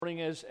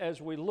morning as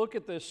we look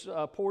at this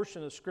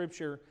portion of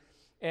Scripture,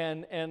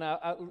 and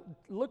I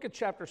look at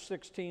chapter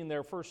 16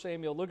 there, 1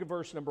 Samuel, look at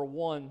verse number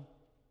 1.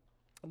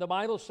 The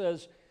Bible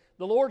says,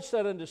 "The Lord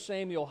said unto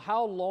Samuel,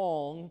 How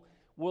long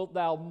wilt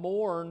thou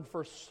mourn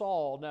for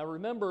Saul?" Now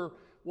remember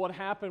what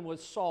happened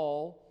with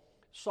Saul.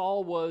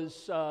 Saul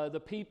was,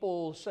 the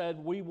people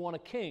said, "We want a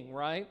king,"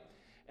 right?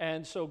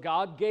 And so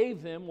God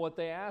gave them what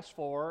they asked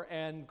for.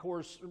 And of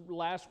course,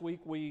 last week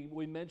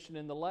we mentioned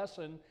in the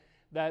lesson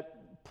that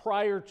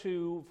prior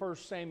to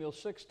 1 Samuel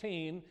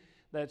 16,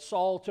 that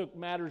Saul took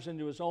matters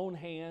into his own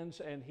hands,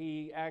 and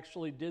he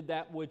actually did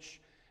that which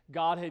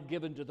God had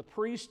given to the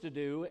priest to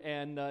do,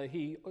 and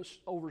he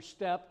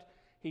overstepped,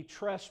 he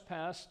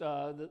trespassed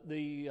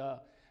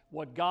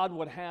what God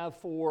would have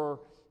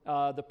for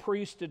the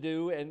priest to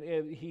do,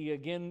 and he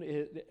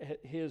again,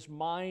 his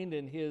mind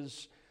and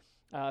his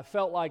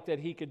felt like that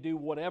he could do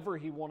whatever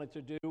he wanted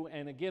to do,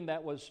 and again,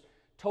 that was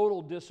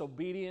total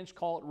disobedience,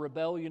 call it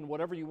rebellion,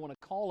 whatever you want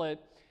to call it.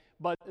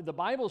 But the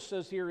Bible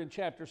says here in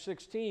chapter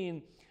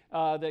 16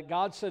 that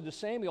God said to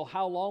Samuel,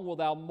 "How long wilt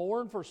thou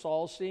mourn for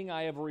Saul, seeing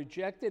I have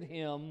rejected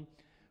him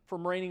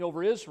from reigning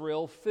over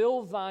Israel?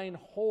 Fill thine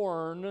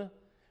horn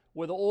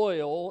with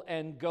oil,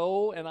 and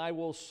go, and I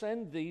will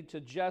send thee to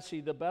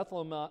Jesse the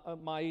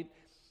Bethlehemite,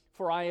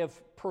 for I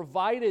have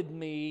provided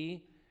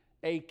me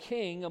a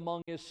king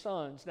among his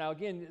sons." Now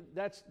again,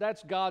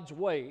 that's God's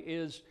way,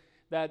 is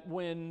that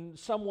when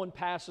someone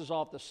passes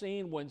off the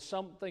scene, when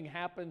something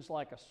happens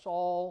like a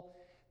Saul,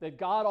 that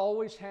God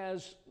always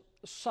has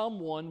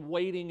someone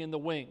waiting in the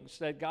wings,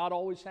 that God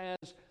always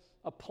has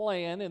a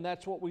plan, and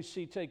that's what we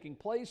see taking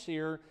place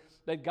here,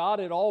 that God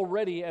had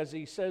already, as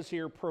he says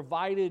here,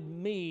 provided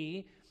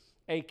me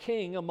a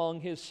king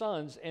among his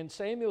sons. And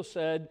Samuel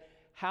said,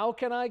 "How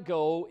can I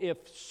go?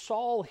 If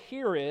Saul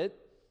hear it,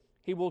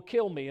 he will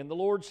kill me." And the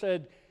Lord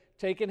said,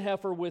 "Take an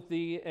heifer with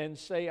thee, and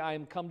say, I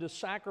am come to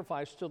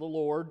sacrifice to the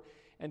Lord,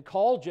 and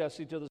call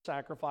Jesse to the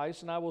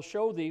sacrifice, and I will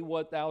show thee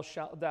what thou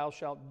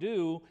shalt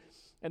do,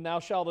 and thou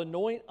shalt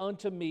anoint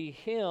unto me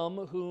him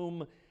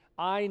whom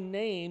I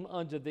name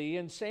unto thee."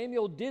 And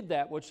Samuel did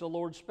that which the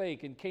Lord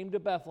spake, and came to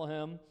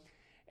Bethlehem,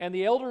 and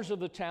the elders of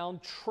the town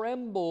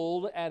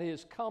trembled at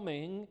his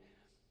coming,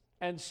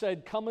 and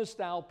said, "Comest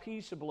thou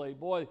peaceably?"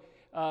 Boy,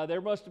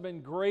 there must have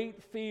been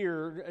great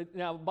fear.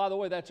 Now, by the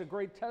way, that's a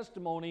great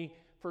testimony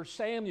for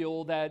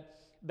Samuel, that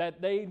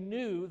they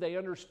knew, they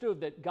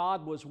understood that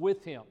God was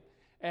with him,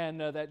 and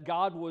that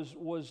God was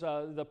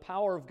the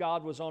power of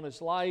God was on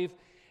his life.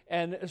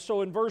 And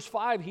so in verse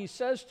 5, he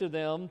says to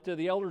them, to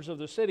the elders of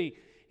the city,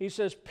 he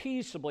says,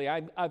 "Peaceably,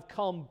 I've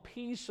come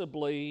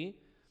peaceably.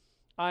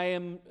 I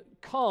am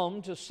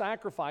come to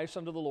sacrifice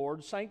unto the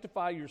Lord.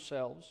 Sanctify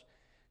yourselves.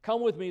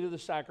 Come with me to the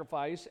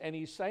sacrifice." And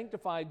he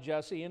sanctified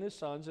Jesse and his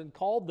sons, and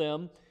called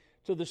them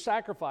to the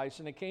sacrifice.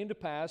 And it came to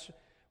pass,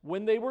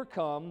 when they were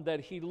come,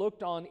 that he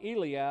looked on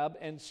Eliab,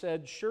 and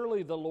said,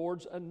 "Surely the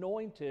Lord's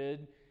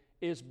anointed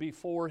is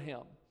before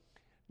him."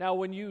 Now,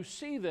 when you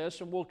see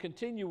this, and we'll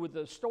continue with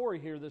the story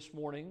here this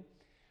morning,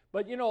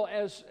 but you know,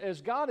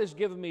 as God has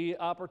given me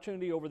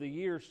opportunity over the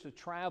years to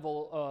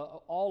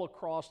travel all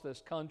across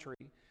this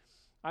country,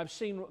 I've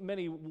seen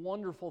many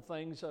wonderful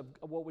things of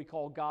what we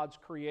call God's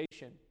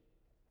creation.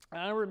 And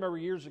I remember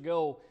years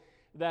ago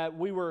that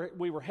we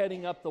were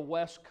heading up the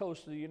west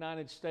coast of the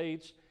United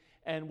States,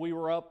 and we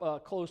were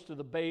up close to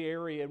the Bay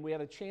Area, and we had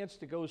a chance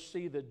to go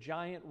see the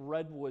giant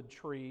redwood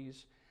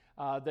trees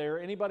there.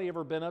 Anybody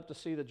ever been up to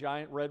see the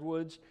giant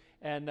redwoods?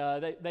 And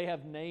they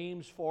have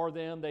names for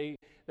them.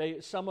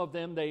 Some of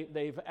them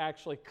they've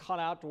actually cut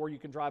out to where you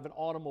can drive an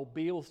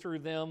automobile through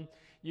them.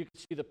 You can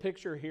see the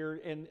picture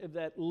here, and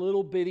that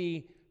little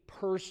bitty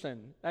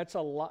person, that's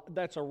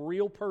a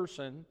real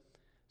person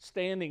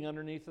standing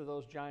underneath of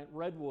those giant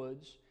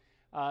redwoods.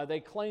 They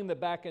claim that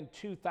back in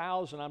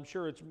 2000, I'm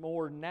sure it's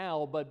more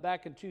now, but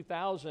back in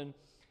 2000,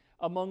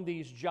 among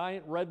these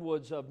giant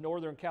redwoods of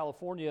Northern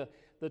California,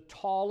 the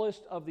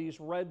tallest of these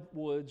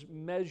redwoods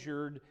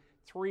measured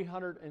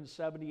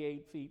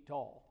 378 feet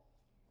tall.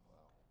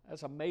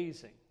 That's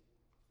amazing.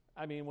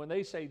 I mean, when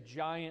they say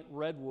giant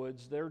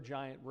redwoods, they're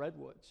giant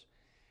redwoods.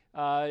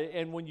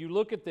 And when you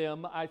look at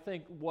them, I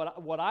think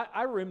what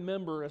I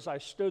remember as I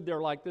stood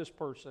there like this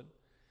person,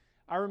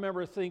 I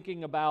remember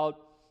thinking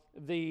about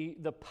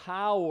the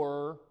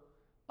power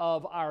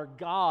of our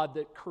God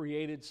that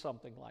created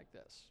something like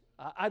this.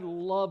 I'd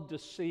love to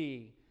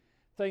see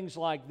things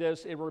like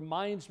this. It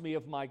reminds me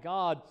of my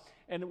God.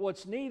 And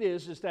what's neat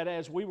is that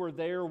as we were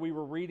there, we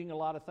were reading a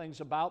lot of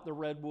things about the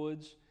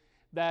redwoods,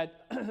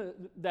 that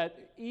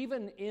that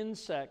even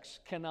insects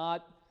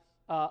cannot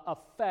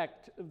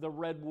affect the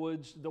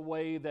redwoods the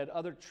way that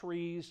other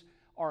trees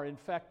are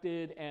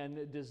infected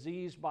and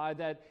diseased by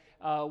that.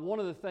 One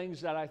of the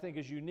things that I think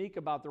is unique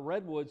about the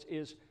redwoods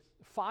is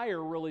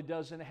fire really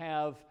doesn't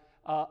have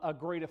a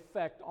great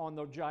effect on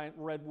the giant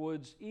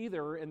redwoods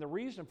either. And the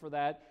reason for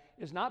that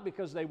is not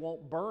because they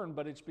won't burn,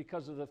 but it's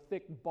because of the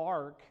thick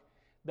bark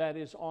that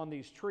is on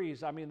these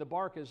trees. I mean, the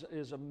bark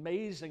is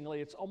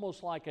amazingly, it's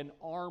almost like an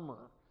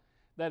armor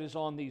that is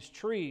on these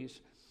trees.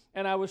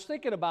 And I was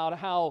thinking about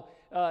how,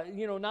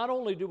 not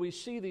only do we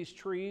see these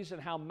trees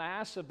and how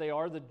massive they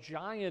are, the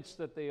giants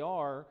that they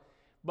are,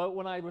 but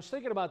when I was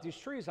thinking about these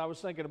trees, I was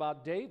thinking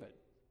about David.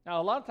 Now,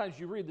 a lot of times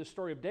you read the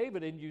story of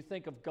David and you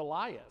think of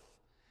Goliath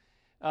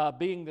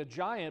being the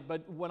giant,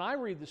 but when I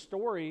read the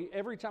story,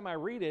 every time I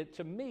read it,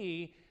 to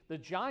me, the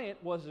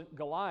giant wasn't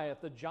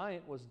Goliath, the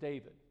giant was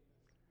David.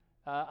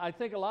 I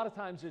think a lot of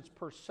times it's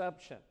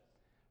perception.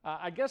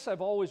 I guess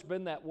I've always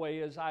been that way,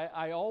 is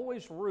I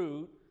always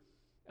root,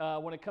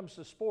 when it comes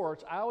to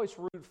sports, I always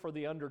root for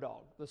the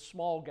underdog, the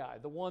small guy,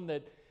 the one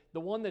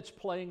that's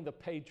playing the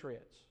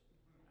Patriots.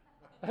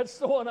 That's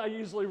the one I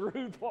usually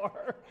root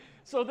for.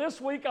 So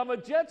this week I'm a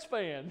Jets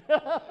fan.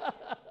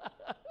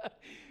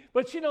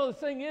 But the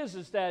thing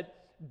is that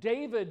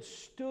David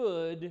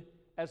stood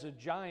as a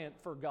giant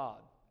for God.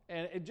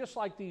 And just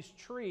like these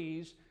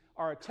trees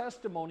are a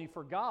testimony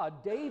for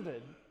God,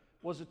 David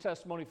was a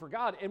testimony for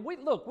God. And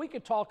we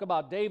could talk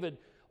about David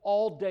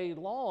all day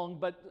long,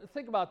 but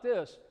think about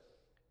this.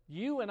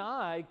 You and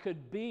I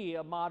could be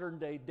a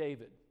modern-day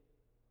David.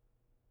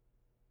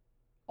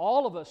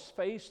 All of us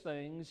face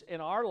things in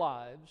our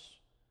lives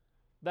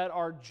that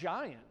are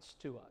giants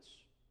to us.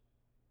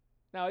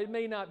 Now, it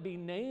may not be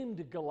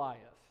named Goliath,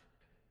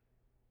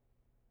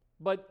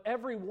 but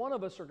every one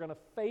of us are going to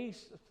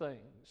face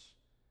things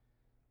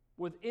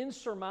with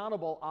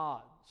insurmountable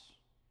odds.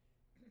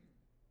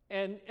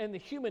 And the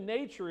human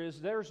nature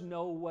is there's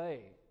no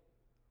way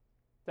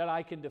that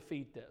I can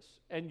defeat this.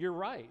 And you're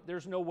right,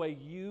 there's no way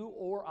you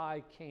or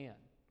I can.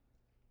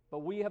 But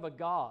we have a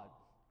God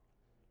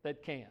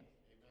that can.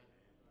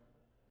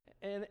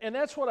 And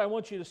that's what I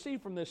want you to see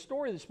from this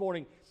story this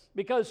morning,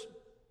 because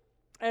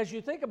as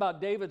you think about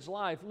David's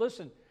life,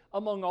 listen,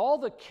 among all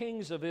the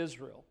kings of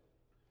Israel,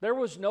 there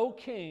was no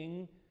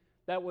king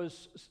that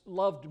was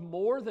loved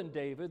more than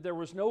David. There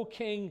was no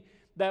king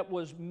that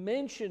was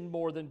mentioned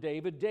more than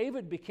David.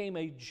 David became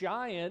a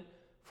giant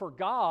for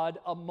God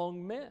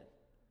among men.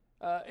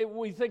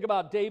 We think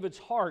about David's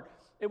heart.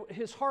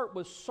 His heart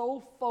was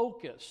so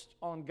focused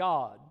on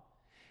God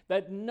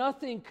that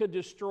nothing could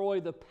destroy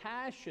the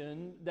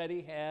passion that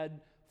he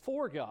had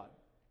for God.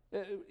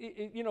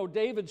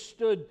 David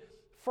stood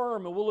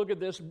firm, and we'll look at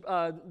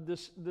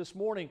this this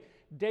morning.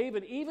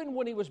 David, even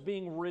when he was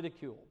being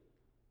ridiculed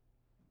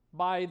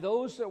by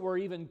those that were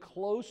even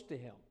close to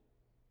him,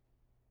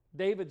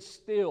 David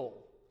still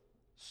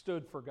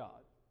stood for God.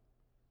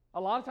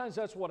 A lot of times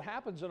that's what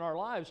happens in our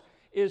lives,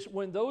 is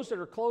when those that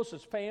are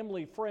closest,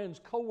 family,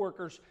 friends,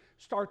 co-workers,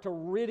 start to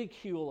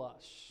ridicule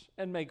us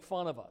and make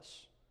fun of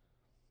us.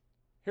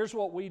 Here's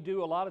what we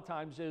do a lot of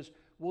times is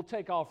we'll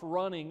take off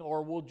running,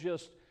 or we'll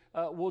just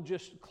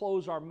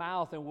close our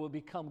mouth and we'll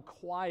become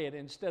quiet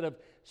instead of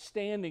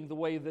standing the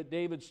way that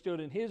David stood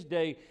in his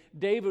day.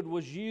 David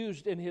was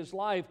used in his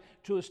life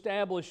to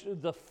establish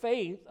the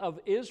faith of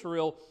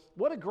Israel.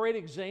 What a great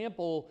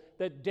example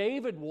that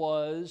David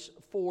was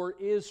for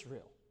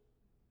Israel.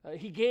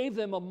 He gave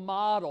them a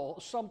model,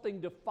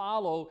 something to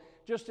follow,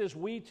 just as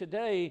we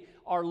today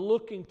are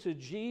looking to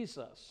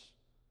Jesus.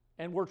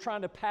 And we're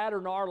trying to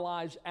pattern our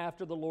lives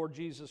after the Lord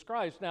Jesus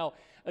Christ. Now,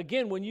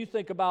 again, when you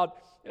think about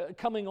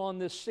coming on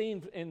this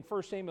scene in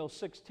 1 Samuel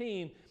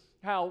 16,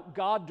 how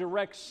God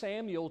directs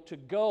Samuel to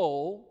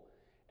go,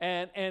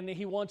 and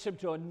he wants him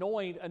to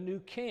anoint a new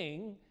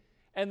king.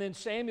 And then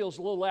Samuel's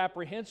a little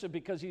apprehensive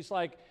because he's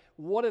like,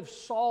 what if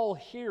Saul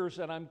hears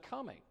that I'm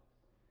coming?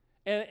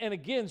 And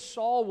again,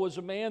 Saul was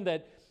a man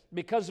that,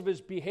 because of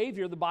his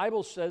behavior, the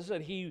Bible says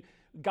that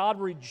God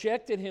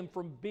rejected him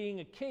from being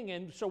a king.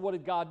 And so what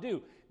did God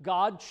do?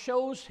 God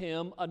chose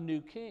him a new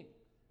king.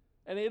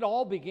 And it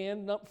all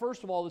began,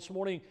 first of all, this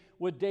morning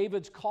with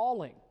David's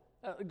calling.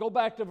 Go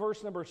back to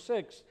verse number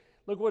 6.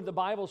 Look what the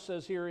Bible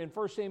says here in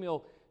 1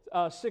 Samuel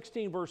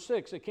 16, verse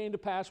 6. It came to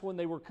pass when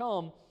they were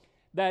come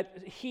that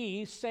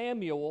he,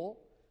 Samuel,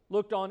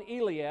 looked on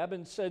Eliab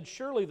and said,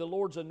 surely the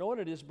Lord's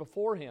anointed is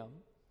before him.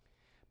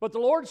 But the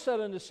Lord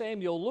said unto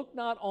Samuel, look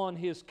not on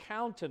his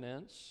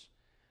countenance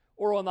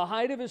or on the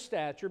height of his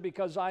stature,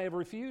 because I have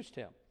refused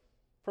him.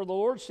 For the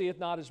Lord seeth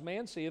not as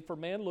man seeth, for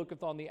man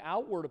looketh on the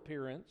outward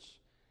appearance,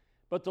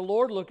 but the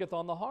Lord looketh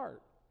on the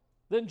heart.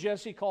 Then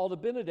Jesse called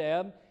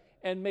Abinadab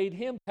and made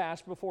him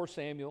pass before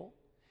Samuel.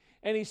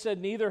 And he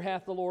said, neither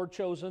hath the Lord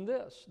chosen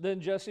this.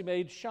 Then Jesse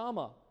made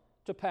Shammah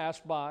to pass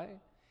by.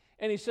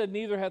 And he said,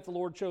 neither hath the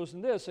Lord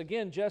chosen this.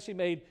 Again, Jesse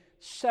made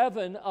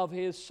 7 of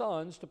his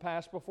sons to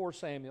pass before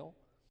Samuel.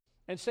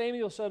 And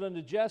Samuel said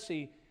unto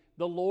Jesse,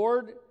 the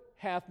Lord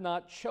hath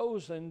not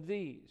chosen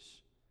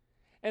these.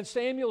 And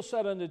Samuel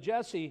said unto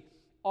Jesse,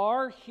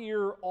 are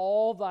here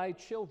all thy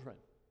children?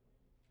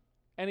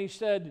 And he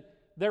said,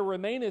 there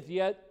remaineth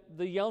yet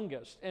the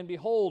youngest, and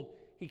behold,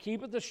 he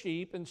keepeth the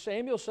sheep. And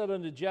Samuel said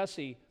unto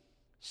Jesse,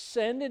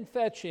 send and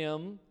fetch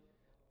him,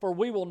 for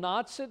we will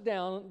not sit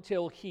down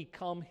until he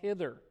come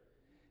hither.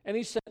 And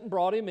he sent and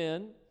brought him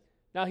in.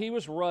 Now he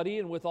was ruddy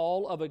and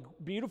withal of a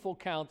beautiful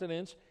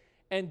countenance,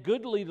 and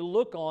goodly to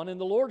look on. And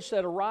the Lord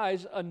said,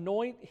 arise,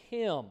 anoint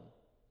him,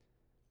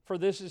 for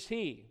this is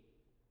he.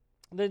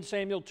 Then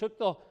Samuel took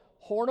the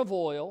horn of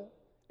oil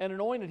and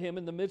anointed him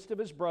in the midst of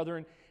his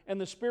brethren, and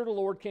the Spirit of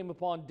the Lord came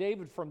upon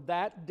David from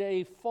that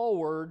day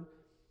forward.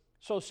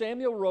 So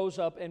Samuel rose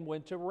up and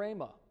went to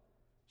Ramah.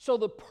 So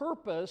the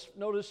purpose,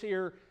 notice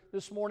here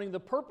this morning, the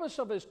purpose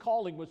of his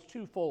calling was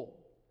twofold.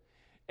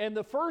 And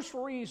the first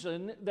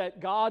reason that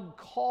God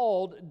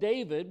called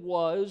David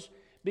was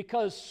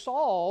because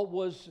Saul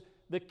was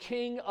the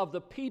king of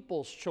the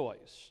people's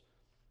choice.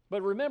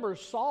 But remember,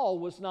 Saul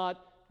was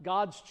not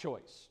God's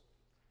choice.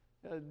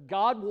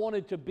 God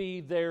wanted to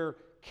be their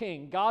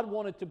king. God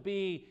wanted to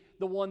be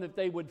the one that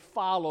they would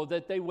follow,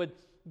 that they would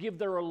give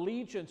their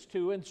allegiance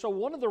to. And so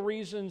one of the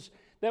reasons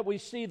that we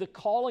see the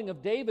calling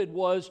of David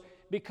was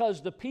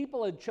because the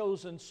people had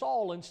chosen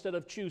Saul instead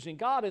of choosing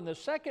God. And the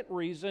second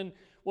reason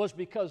was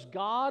because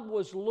God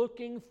was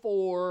looking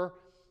for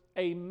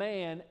a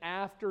man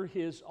after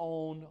his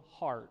own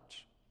heart.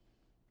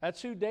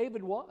 That's who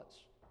David was.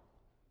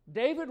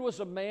 David was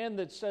a man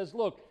that says,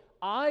 look,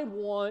 I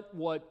want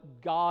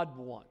what God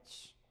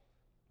wants.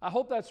 I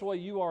hope that's the way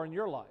you are in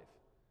your life.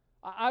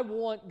 I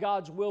want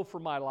God's will for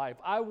my life.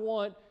 I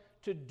want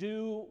to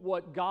do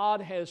what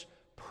God has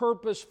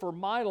purposed for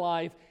my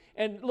life.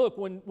 And look,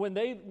 when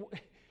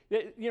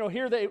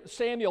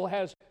Samuel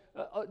has,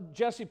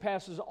 Jesse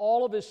passes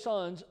all of his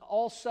sons,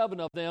 all 7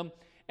 of them,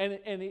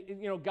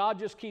 and God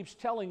just keeps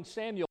telling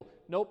Samuel,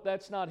 nope,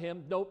 that's not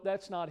him, nope,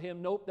 that's not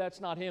him, nope,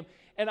 that's not him.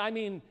 And I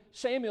mean,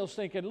 Samuel's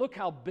thinking, look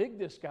how big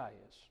this guy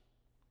is.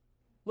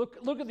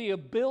 Look at the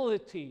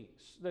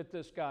abilities that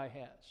this guy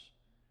has.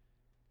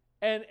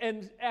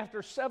 And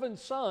after 7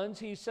 sons,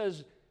 he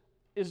says,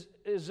 is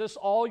this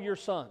all your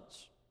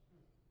sons?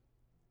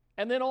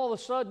 And then all of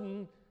a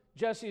sudden,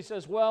 Jesse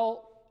says,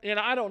 well, and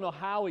I don't know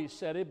how he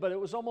said it, but it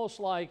was almost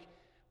like,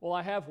 well,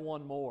 I have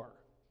one more.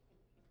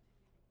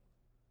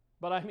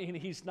 But I mean,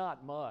 he's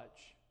not much.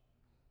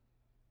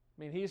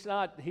 I mean, he's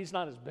not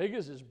as big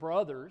as his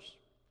brothers.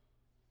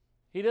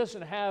 He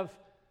doesn't have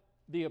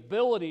the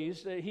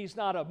abilities. He's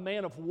not a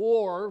man of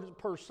war,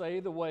 per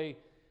se, the way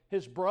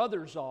his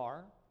brothers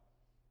are.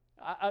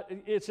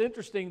 It's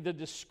interesting, the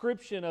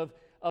description of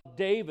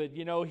David.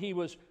 He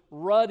was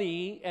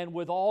ruddy and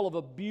with all of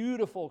a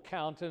beautiful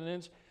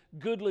countenance,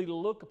 goodly to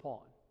look upon.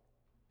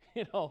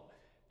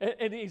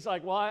 And he's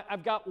like, well,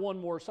 I've got one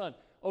more son.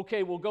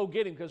 Okay, we'll go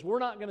get him because we're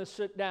not going to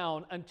sit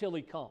down until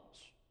he comes.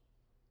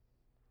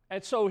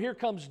 And so here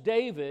comes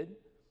David.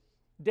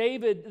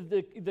 David,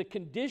 the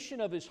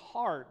condition of his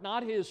heart,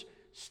 not his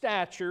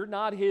stature,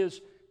 not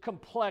his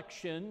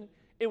complexion,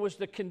 it was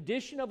the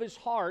condition of his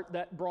heart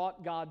that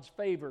brought God's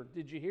favor.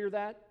 Did you hear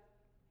that?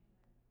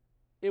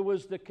 It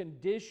was the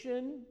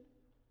condition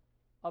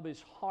of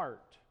his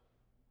heart.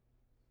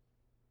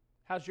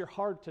 How's your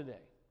heart today?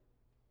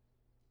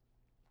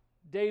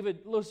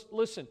 David,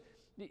 listen,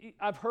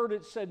 I've heard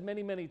it said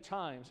many, many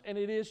times, and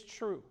it is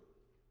true.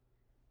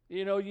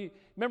 You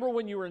remember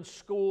when you were in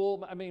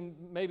school, I mean,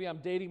 maybe I'm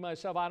dating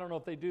myself, I don't know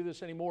if they do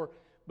this anymore,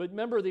 but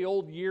remember the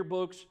old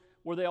yearbooks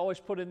where they always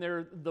put in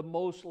there the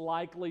most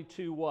likely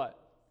to what?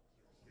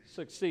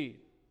 Succeed.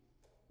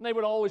 And they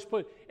would always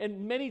put,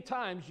 and many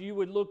times you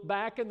would look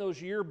back in those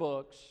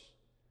yearbooks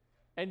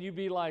and you'd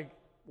be like,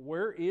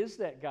 where is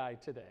that guy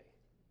today?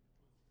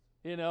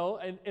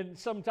 And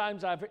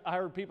sometimes I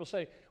heard people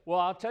say, well,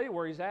 I'll tell you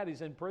where he's at,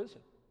 he's in prison.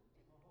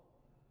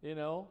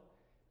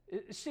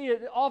 See,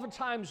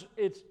 oftentimes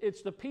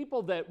it's the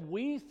people that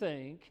we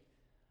think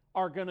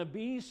are going to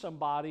be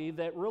somebody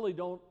that really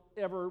don't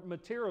ever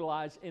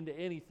materialize into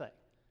anything.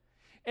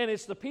 And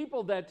it's the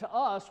people that to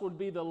us would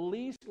be the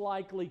least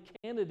likely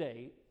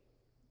candidate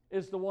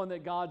is the one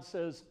that God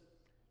says,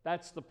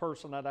 that's the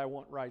person that I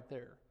want right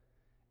there.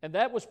 And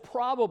that was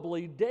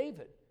probably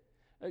David.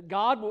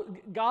 God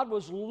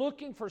was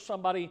looking for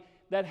somebody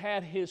that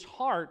had his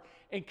heart.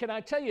 And can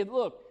I tell you,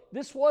 look,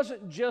 this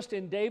wasn't just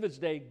in David's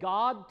day.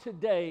 God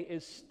today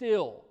is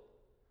still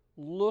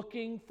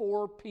looking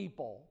for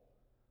people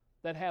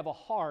that have a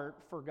heart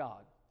for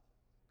God,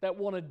 that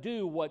want to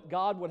do what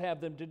God would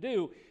have them to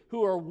do,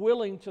 who are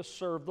willing to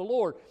serve the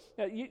Lord.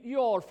 Now, you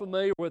all are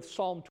familiar with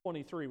Psalm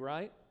 23,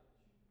 right?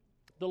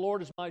 The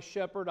Lord is my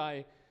shepherd,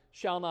 I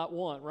shall not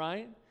want,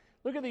 right?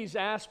 Look at these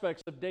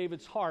aspects of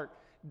David's heart.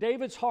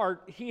 David's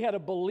heart, he had a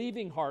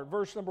believing heart.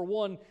 Verse number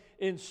 1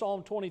 in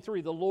Psalm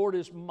 23, the Lord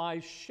is my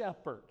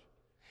shepherd.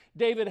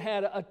 David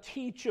had a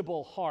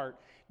teachable heart.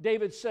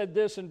 David said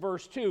this in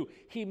verse 2,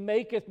 he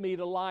maketh me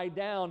to lie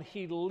down,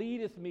 he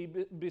leadeth me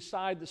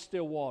beside the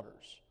still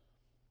waters.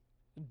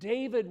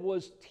 David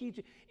was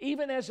teaching.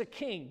 Even as a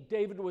king,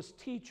 David was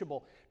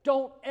teachable.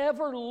 Don't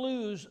ever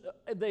lose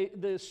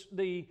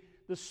the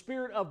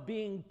spirit of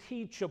being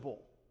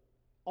teachable.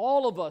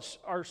 All of us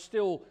are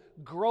still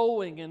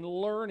growing and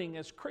learning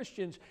as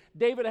Christians.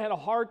 David had a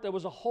heart that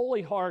was a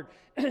holy heart.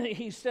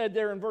 He said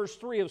there in verse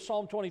 3 of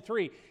Psalm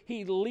 23,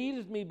 He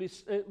leadeth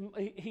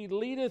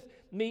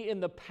me in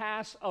the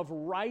paths of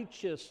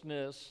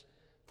righteousness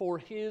for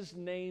His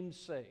name's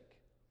sake.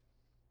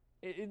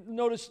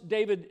 Notice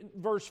David,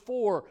 verse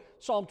 4,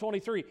 Psalm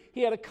 23,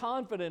 he had a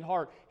confident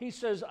heart. He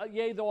says,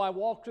 yea, though I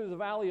walk through the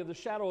valley of the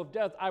shadow of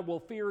death, I will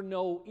fear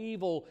no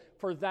evil,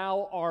 for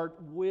thou art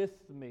with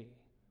me.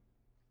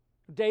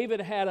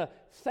 David had a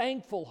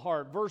thankful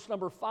heart. Verse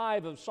number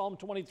 5 of Psalm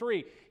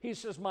 23, he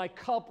says, my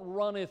cup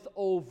runneth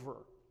over.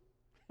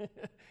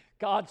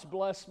 God's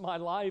blessed my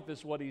life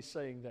is what he's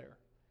saying there.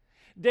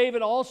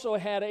 David also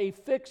had a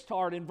fixed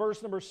heart. In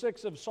verse number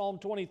 6 of Psalm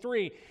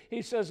 23,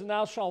 he says, and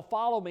thou shalt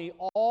follow me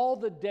all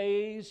the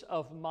days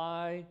of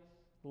my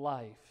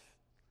life.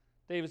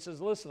 David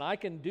says, listen, I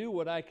can do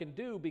what I can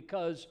do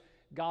because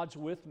God's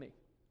with me.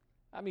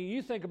 I mean,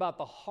 you think about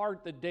the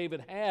heart that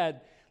David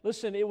had.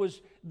 Listen, it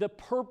was the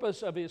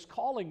purpose of his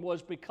calling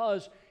was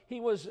because he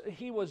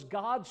was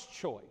God's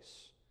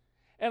choice.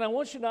 And I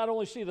want you to not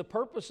only see the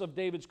purpose of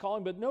David's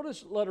calling, but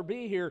notice, letter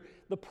B here,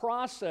 the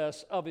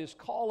process of his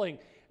calling.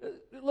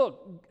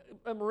 Look,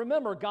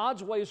 remember,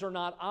 God's ways are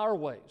not our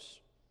ways.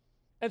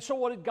 And so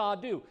what did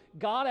God do?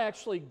 God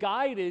actually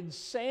guided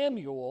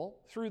Samuel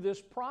through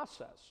this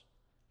process.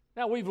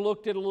 Now, we've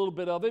looked at a little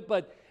bit of it,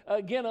 but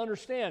again,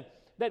 understand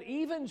that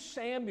even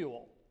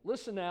Samuel,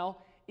 listen now,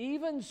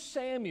 even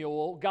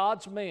Samuel,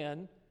 God's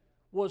man,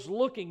 was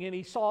looking and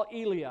he saw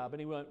Eliab and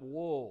he went,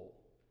 whoa.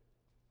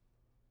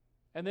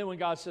 And then when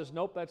God says,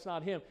 nope, that's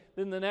not him,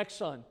 then the next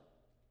son,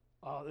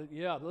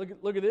 yeah,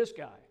 look at this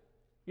guy.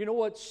 You know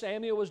what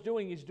Samuel was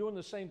doing? He's doing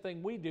the same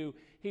thing we do.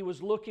 He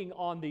was looking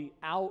on the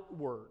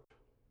outward.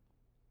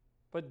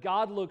 But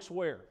God looks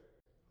where?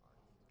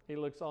 He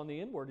looks on the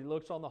inward. He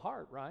looks on the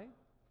heart, right?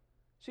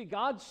 See,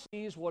 God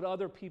sees what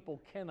other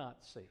people cannot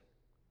see.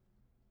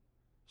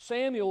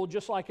 Samuel,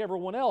 just like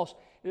everyone else,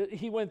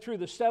 he went through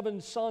the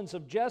 7 sons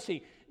of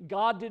Jesse.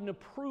 God didn't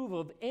approve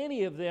of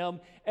any of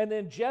them. And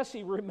then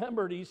Jesse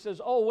remembered, he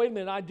says, oh, wait a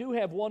minute, I do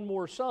have one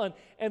more son.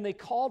 And they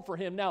called for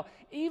him. Now,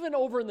 even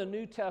over in the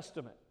New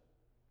Testament,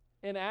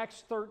 in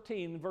Acts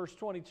 13, verse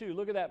 22,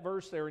 look at that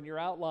verse there in your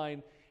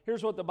outline.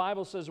 Here's what the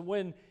Bible says.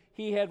 When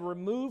he had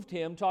removed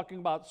him, talking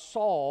about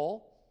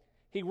Saul,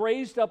 he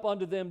raised up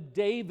unto them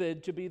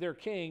David to be their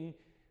king,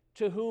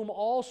 to whom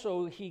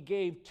also he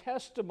gave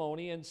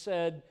testimony and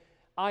said,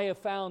 I have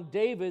found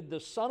David, the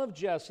son of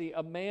Jesse,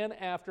 a man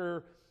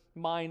after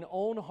mine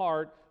own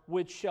heart,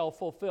 which shall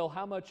fulfill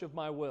how much of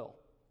my will?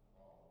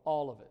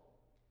 All of it.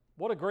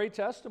 What a great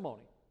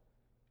testimony.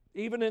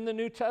 Even in the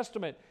New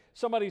Testament,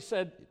 somebody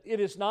said, it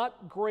is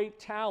not great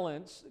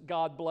talents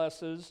God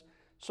blesses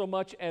so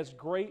much as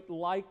great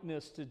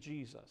likeness to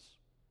Jesus.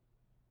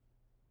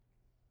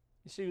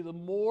 You see, the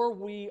more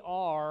we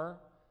are,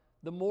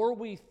 the more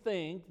we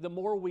think, the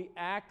more we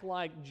act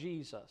like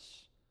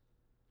Jesus,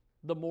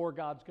 the more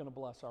God's going to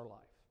bless our life.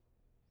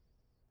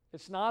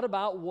 It's not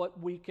about what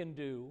we can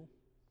do,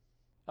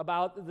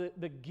 about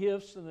the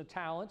gifts and the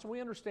talents.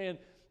 We understand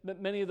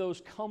that many of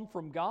those come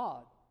from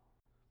God.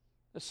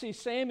 See,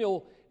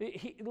 Samuel,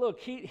 he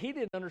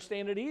didn't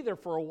understand it either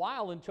for a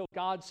while until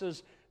God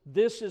says,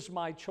 this is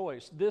my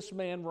choice, this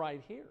man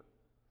right here.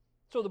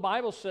 So the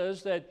Bible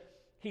says that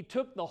he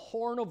took the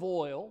horn of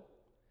oil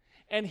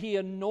and he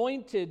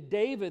anointed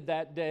David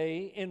that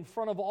day in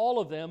front of all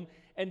of them.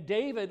 And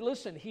David,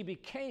 listen, he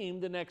became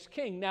the next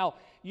king. Now,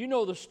 you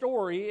know the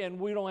story, and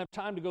we don't have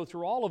time to go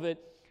through all of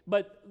it,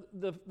 but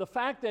the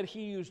fact that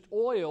he used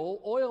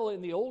oil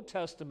in the Old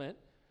Testament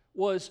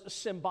was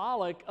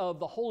symbolic of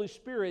the Holy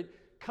Spirit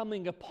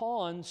coming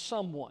upon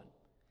someone.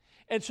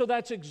 And so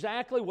that's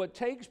exactly what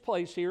takes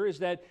place here, is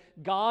that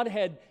God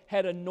had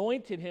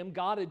anointed him,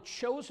 God had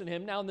chosen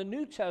him. Now in the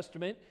New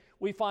Testament,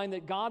 we find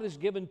that God has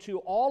given to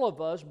all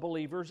of us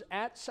believers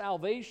at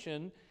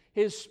salvation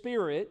His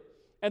Spirit.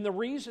 And the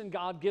reason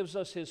God gives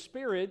us His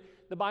Spirit,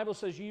 the Bible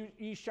says,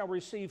 ye shall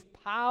receive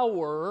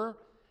power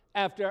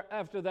after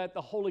that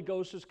the Holy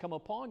Ghost has come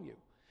upon you.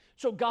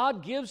 So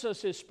God gives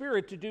us His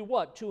Spirit to do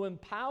what? To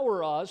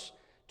empower us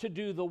to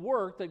do the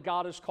work that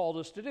God has called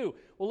us to do.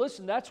 Well,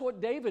 listen, that's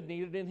what David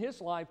needed in his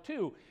life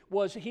too,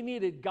 was he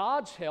needed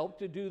God's help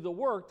to do the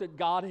work that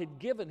God had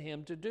given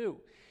him to do.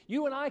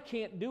 You and I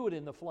can't do it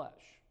in the flesh.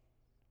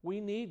 We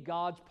need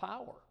God's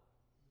power.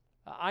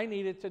 I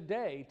need it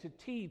today to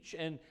teach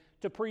and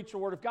to preach the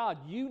Word of God.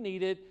 You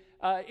need it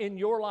in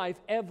your life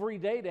every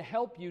day to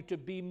help you to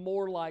be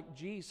more like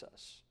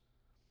Jesus.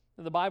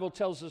 And the Bible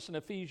tells us in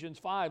Ephesians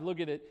 5, look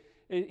at it,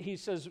 he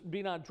says,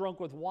 be not drunk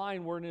with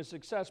wine wherein is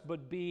excess,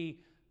 but be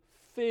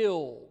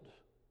filled,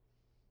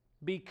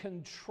 be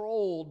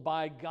controlled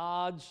by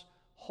God's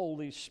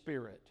Holy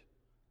Spirit.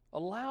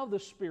 Allow the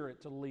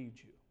Spirit to lead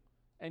you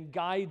and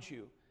guide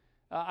you.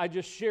 I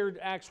just shared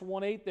Acts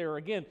 1:8 there.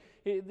 Again,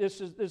 this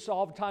is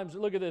oftentimes,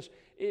 look at this.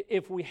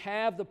 If we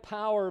have the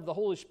power of the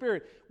Holy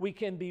Spirit, we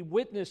can be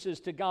witnesses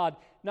to God,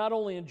 not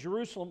only in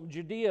Jerusalem,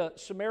 Judea,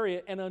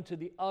 Samaria, and unto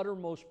the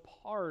uttermost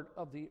part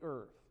of the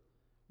earth.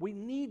 We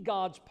need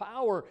God's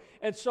power.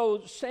 And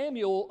so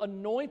Samuel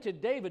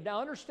anointed David. Now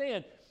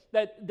understand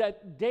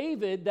that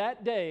David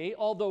that day,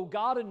 although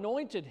God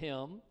anointed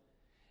him,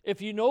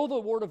 if you know the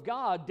Word of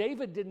God,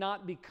 David did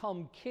not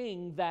become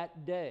king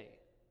that day.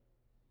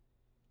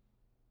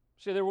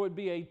 See, there would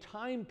be a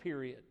time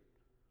period.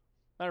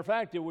 Matter of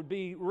fact, it would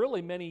be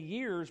really many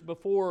years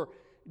before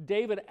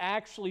David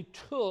actually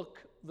took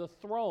the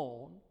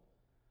throne.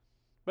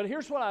 But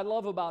here's what I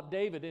love about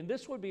David, and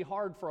this would be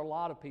hard for a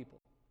lot of people.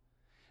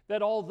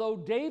 that although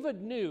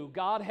David knew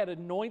God had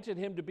anointed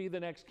him to be the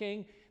next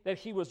king, that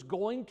he was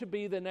going to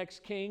be the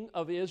next king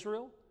of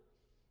Israel,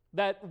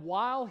 that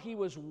while he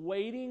was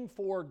waiting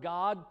for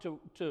God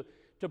to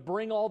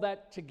bring all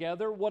that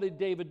together, what did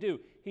David do?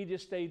 He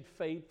just stayed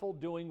faithful,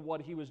 doing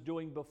what he was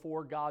doing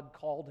before God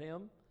called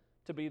him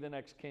to be the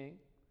next king.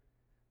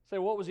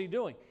 So what was he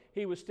doing?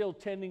 He was still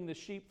tending the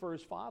sheep for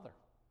his father.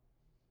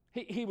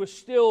 He was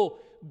still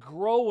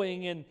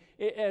growing, and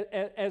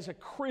as a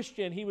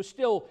Christian, he was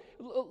still,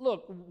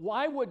 look,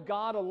 why would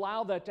God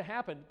allow that to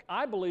happen?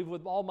 I believe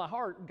with all my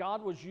heart,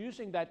 God was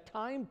using that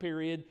time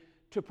period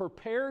to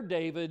prepare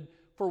David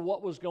for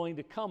what was going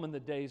to come in the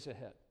days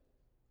ahead.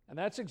 And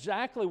that's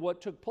exactly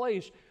what took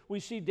place. We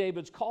see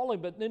David's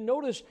calling, but then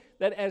notice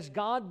that as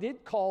God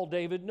did call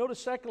David, notice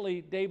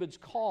secondly, David's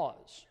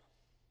cause.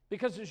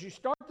 Because as you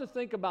start to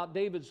think about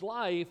David's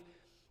life,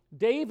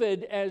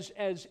 David, as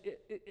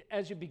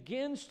he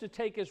begins to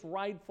take his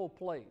rightful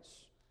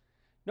place,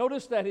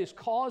 notice that his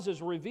cause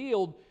is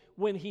revealed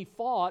when he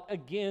fought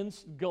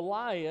against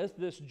Goliath,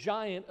 this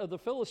giant of the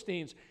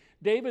Philistines.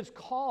 David's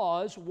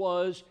cause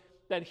was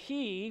that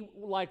he,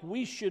 like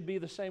we should be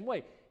the same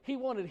way, he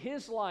wanted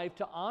his life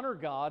to honor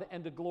God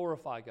and to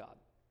glorify God.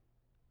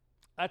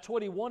 That's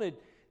what he wanted,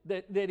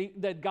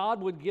 that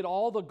God would get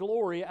all the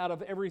glory out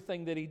of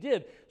everything that he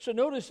did. So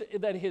notice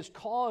that his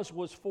cause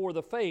was for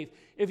the faith.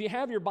 If you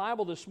have your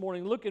Bible this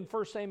morning, look in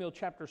 1 Samuel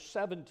chapter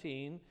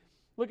 17.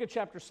 Look at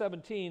chapter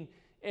 17,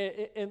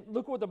 and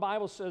look what the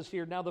Bible says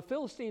here. Now the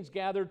Philistines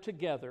gathered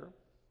together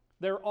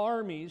their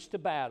armies to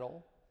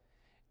battle,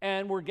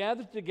 and were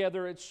gathered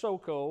together at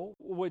Soko,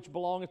 which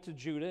belongeth to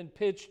Judah, and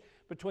pitched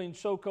between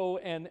Soko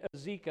and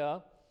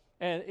Azekah,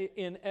 and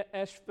in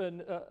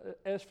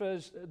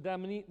Ephes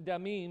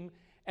Damim,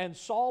 and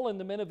Saul and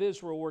the men of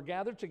Israel were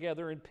gathered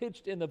together and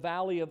pitched in the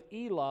valley of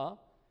Elah,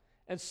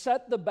 and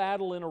set the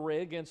battle in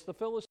array against the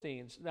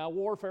Philistines. Now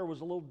warfare was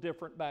a little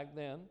different back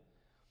then.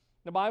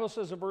 The Bible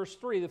says in verse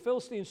 3, the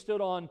Philistines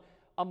stood on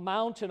a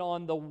mountain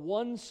on the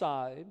one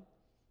side,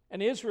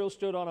 and Israel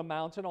stood on a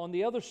mountain on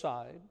the other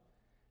side.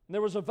 And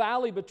there was a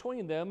valley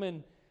between them,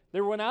 and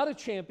there went out a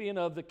champion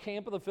of the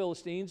camp of the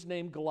Philistines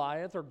named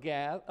Goliath, or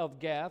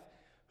Gath,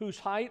 whose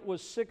height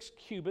was 6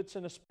 cubits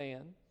and a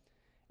span.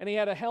 And he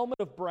had a helmet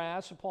of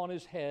brass upon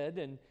his head,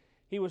 and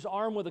he was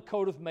armed with a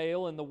coat of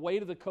mail, and the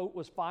weight of the coat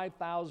was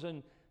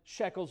 5,000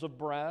 shekels of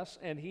brass,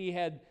 and he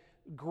had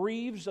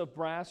greaves of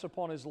brass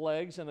upon his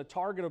legs, and a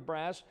target of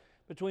brass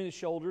between his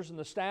shoulders, and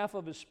the staff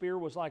of his spear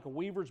was like a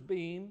weaver's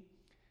beam.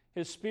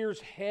 His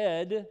spear's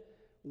head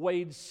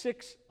weighed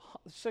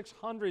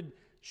 600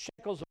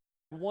 shekels of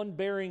brass. One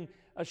bearing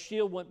a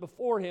shield went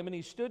before him, and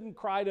he stood and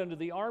cried unto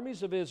the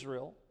armies of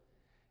Israel,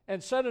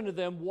 and said unto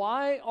them,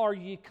 Why are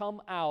ye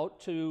come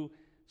out to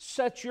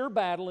set your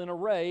battle in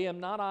array? Am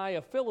not I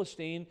a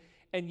Philistine,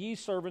 and ye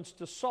servants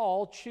to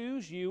Saul?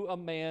 Choose you a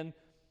man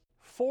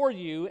for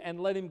you, and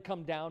let him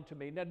come down to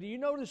me. Now, do you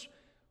notice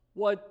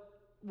what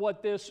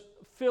this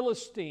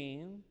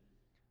Philistine,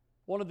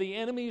 one of the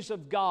enemies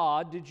of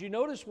God, did you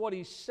notice what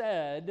he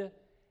said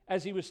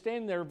as he was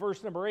standing there?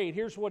 Verse number 8,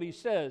 here's what he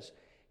says.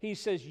 He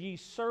says, ye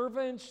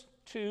servants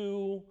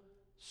to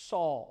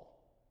Saul.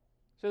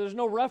 So there's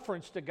no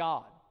reference to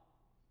God.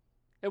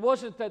 It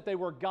wasn't that they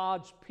were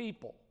God's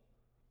people.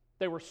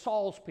 They were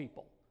Saul's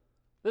people.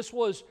 This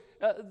was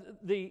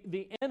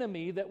the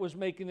enemy that was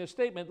making this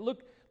statement.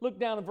 Look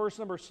down at verse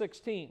number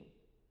 16.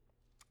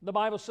 The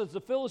Bible says,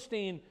 the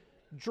Philistine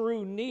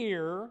drew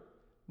near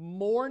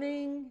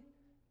morning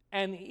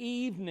and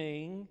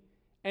evening,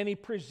 and he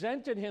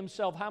presented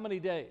himself how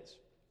many days?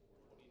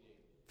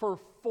 For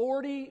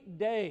 40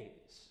 days.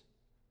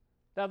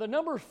 Now the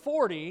number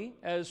 40,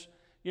 as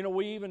you know,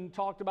 we even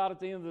talked about at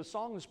the end of the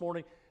song this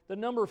morning, the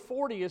number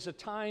 40 is a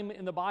time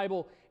in the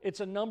Bible, it's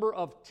a number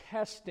of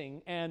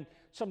testing and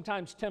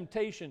sometimes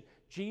temptation.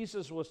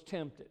 Jesus was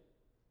tempted.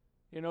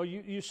 You know,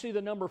 you see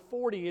the number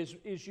 40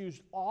 is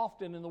used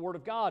often in the Word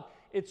of God.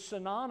 It's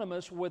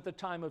synonymous with the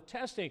time of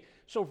testing.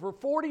 So for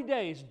 40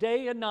 days,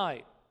 day and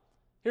night,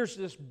 here's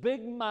this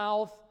big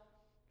mouth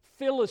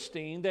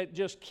Philistine that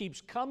just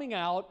keeps coming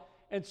out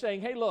and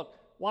saying, hey, look,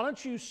 why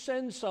don't you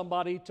send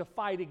somebody to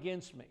fight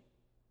against me?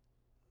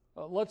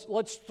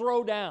 Let's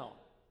throw down.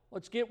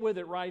 Let's get with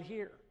it right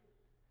here.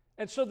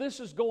 And so this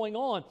is going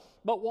on.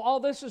 But while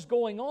this is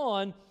going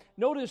on,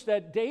 notice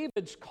that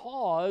David's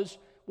cause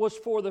was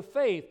for the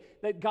faith,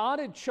 that God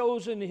had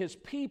chosen his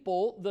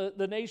people,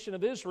 the nation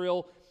of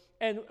Israel.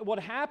 And what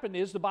happened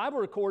is the Bible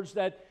records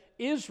that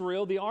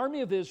Israel, the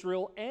army of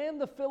Israel,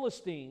 and the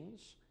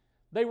Philistines,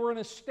 they were in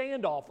a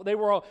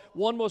standoff.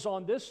 One was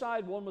on this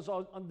side, one was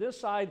on this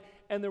side,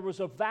 and there was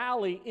a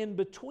valley in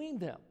between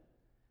them.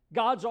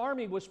 God's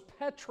army was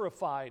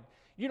petrified.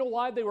 You know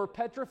why they were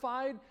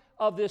petrified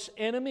of this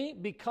enemy?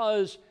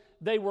 Because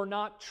they were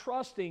not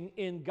trusting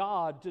in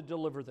God to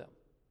deliver them.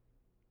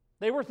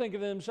 They were thinking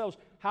to themselves,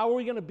 how are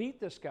we going to beat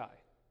this guy?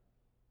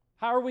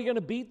 How are we going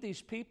to beat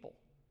these people?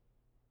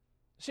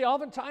 See,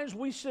 oftentimes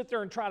we sit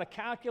there and try to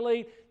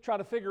calculate, try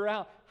to figure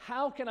out,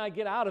 how can I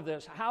get out of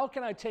this? How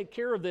can I take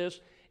care of this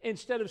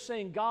instead of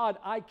saying, God,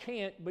 I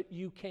can't, but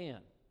you can.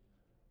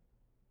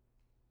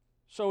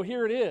 So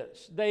here it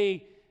is.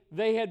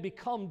 They had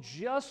become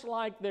just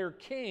like their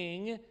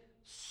king,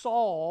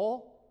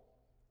 Saul.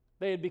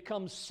 They had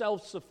become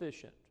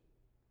self-sufficient.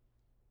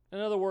 In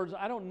other words,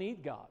 I don't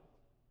need God.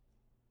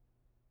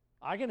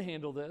 I can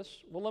handle this.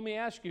 Well, let me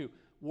ask you,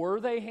 were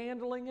they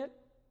handling it?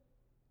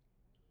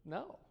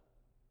 No.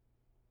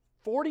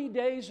 40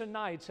 days and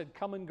nights had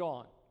come and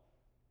gone.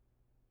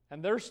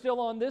 And they're still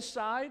on this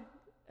side,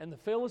 and the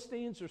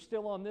Philistines are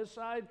still on this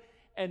side,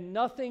 and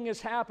nothing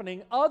is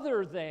happening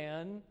other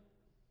than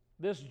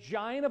this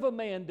giant of a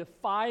man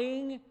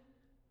defying,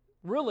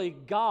 really,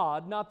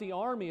 God, not the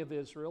army of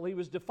Israel. He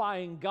was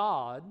defying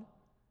God,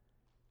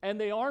 and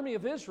the army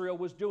of Israel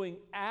was doing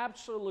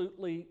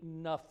absolutely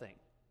nothing.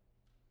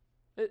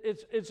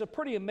 It's a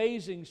pretty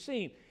amazing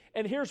scene.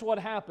 And here's what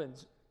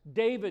happens.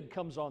 David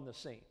comes on the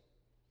scene.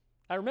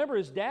 I remember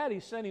his daddy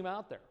sent him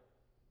out there.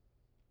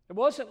 It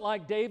wasn't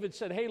like David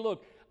said, hey,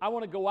 look, I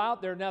want to go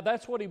out there. Now,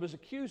 that's what he was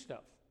accused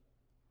of.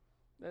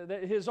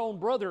 His own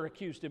brother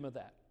accused him of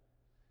that.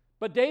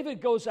 But David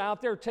goes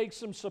out there, takes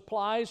some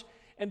supplies,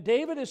 and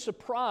David is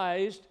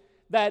surprised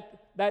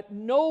that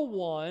no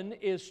one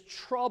is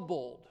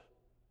troubled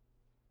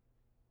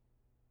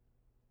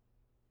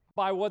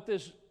by what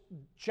this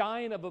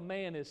giant of a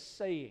man is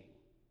saying.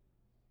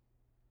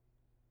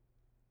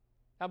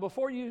 Now,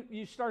 before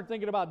you start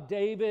thinking about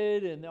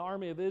David and the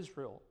army of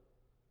Israel,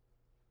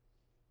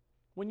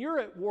 when you're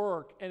at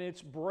work and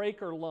it's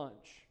break or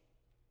lunch,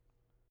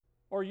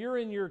 or you're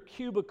in your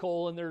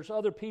cubicle and there's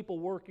other people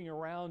working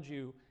around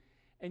you,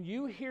 and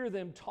you hear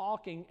them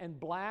talking and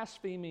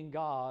blaspheming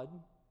God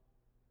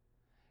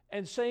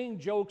and saying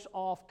jokes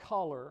off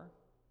color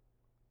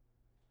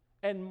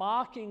and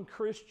mocking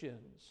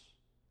Christians,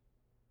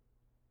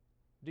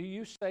 do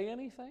you say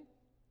anything?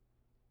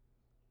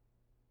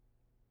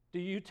 Do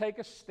you take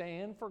a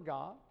stand for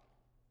God?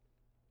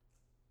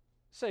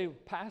 Say,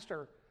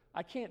 Pastor,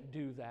 I can't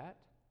do that.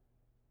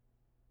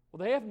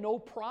 Well, they have no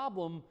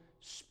problem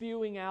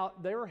spewing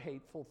out their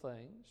hateful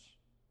things.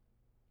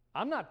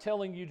 I'm not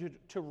telling you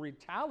to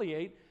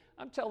retaliate.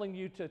 I'm telling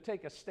you to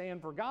take a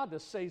stand for God, to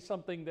say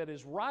something that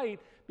is right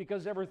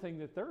because everything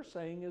that they're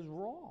saying is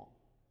wrong.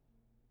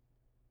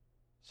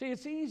 See,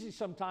 it's easy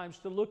sometimes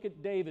to look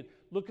at David,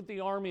 look at the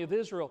army of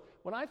Israel.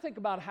 When I think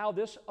about how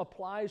this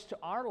applies to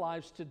our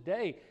lives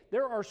today,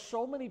 there are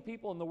so many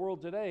people in the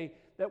world today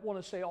that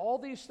want to say all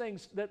these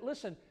things that,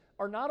 listen,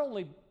 are not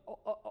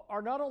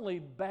only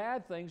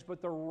bad things,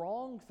 but they're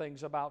wrong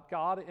things about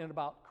God and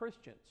about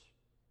Christians.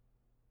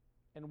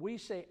 And we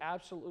say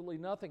absolutely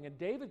nothing. And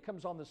David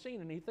comes on the scene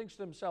and he thinks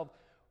to himself,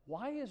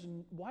 why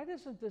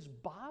doesn't this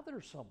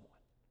bother someone?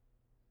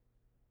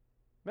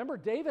 Remember,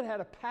 David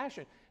had a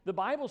passion. The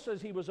Bible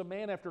says he was a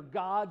man after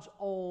God's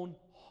own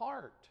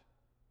heart.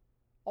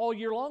 All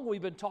year long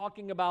we've been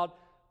talking about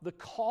the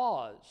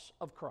cause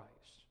of Christ.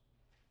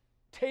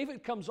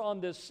 David comes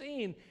on this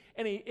scene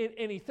and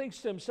he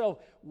thinks to himself,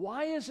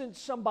 why isn't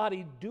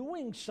somebody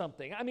doing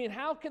something? I mean,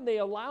 how can they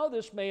allow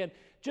this man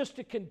just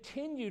to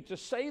continue to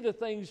say the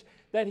things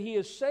that he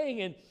is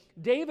saying? And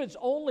David's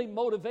only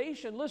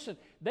motivation, listen,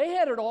 they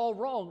had it all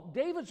wrong.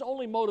 David's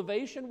only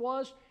motivation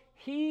was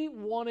he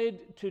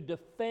wanted to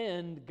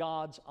defend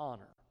God's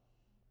honor.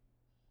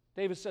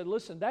 David said,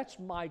 listen, that's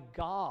my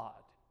God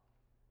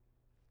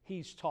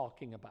he's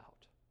talking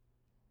about.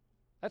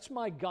 That's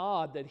my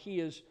God that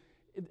he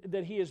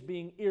is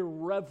being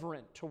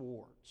irreverent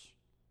towards.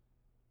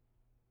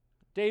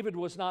 David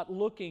was not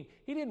looking,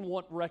 he didn't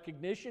want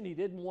recognition, he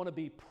didn't want to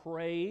be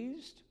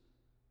praised.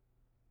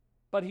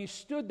 But he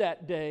stood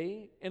that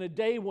day in a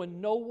day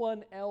when no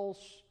one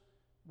else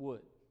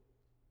would.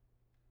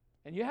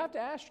 And you have to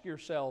ask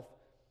yourself,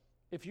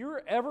 if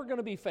you're ever going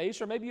to be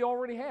faced, or maybe you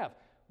already have,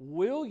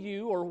 will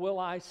you or will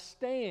I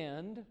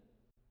stand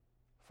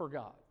for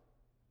God?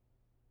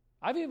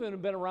 I've even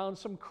been around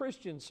some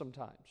Christians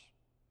sometimes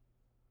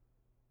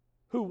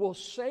who will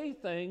say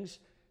things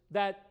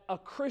that a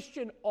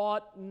Christian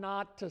ought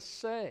not to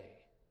say.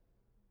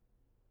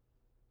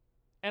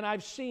 And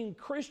I've seen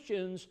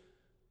Christians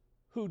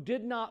who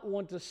did not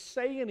want to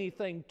say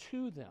anything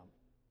to them.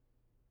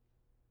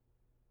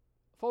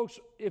 Folks,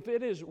 if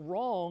it is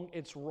wrong,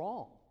 it's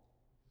wrong.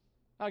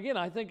 Now, again,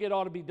 I think it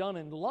ought to be done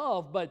in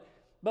love, but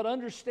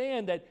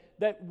understand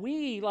that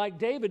we, like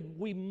David,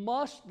 we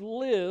must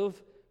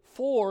live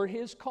for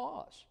his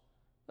cause.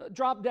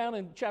 Drop down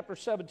in chapter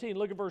 17,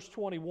 look at verse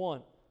 21.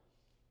 Look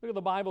what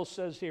the Bible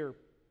says here.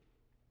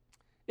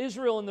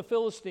 Israel and the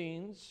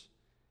Philistines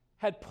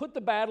had put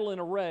the battle in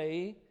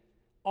array,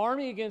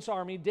 army against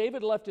army.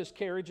 David left his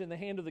carriage in the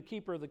hand of the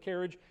keeper of the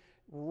carriage,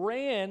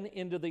 ran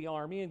into the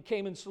army, and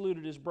came and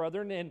saluted his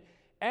brethren. And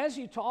as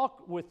he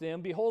talked with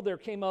them, behold, there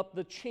came up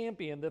the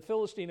champion, the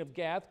Philistine of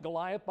Gath,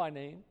 Goliath by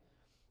name,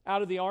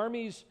 out of the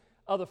armies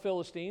of the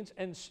Philistines,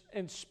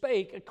 and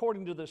spake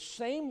according to the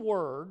same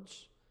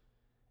words,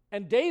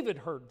 and David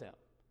heard them.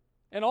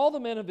 And all the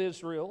men of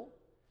Israel,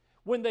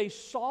 when they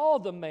saw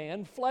the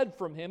man, fled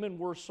from him and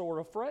were sore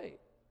afraid.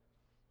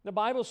 The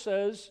Bible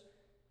says,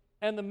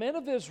 and the men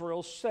of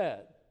Israel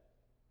said,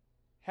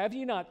 have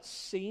you not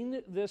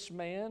seen this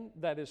man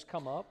that is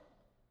come up?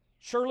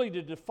 Surely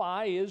to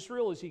defy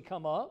Israel is he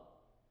come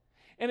up?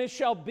 And it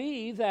shall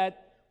be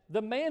that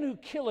the man who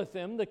killeth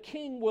him, the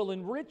king will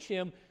enrich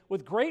him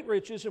with great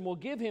riches, and will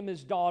give him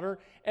his daughter,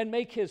 and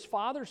make his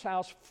father's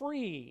house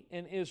free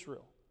in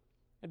Israel.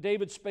 And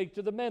David spake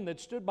to the men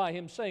that stood by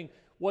him, saying,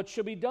 What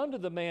shall be done to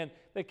the man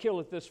that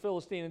killeth this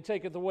Philistine, and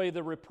taketh away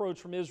the reproach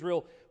from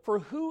Israel? For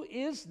who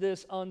is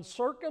this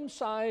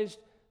uncircumcised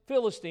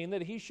Philistine,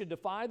 that he should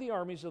defy the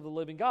armies of the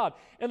living God?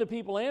 And the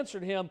people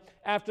answered him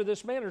after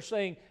this manner,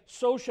 saying,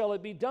 So shall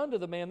it be done to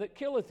the man that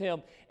killeth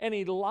him. And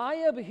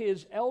Eliab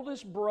his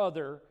eldest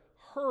brother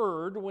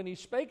heard when he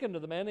spake unto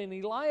the men, and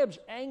Eliab's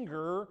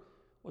anger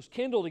was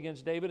kindled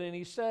against David, and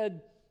he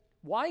said,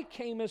 Why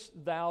camest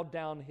thou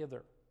down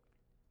hither?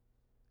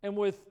 And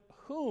with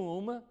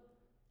whom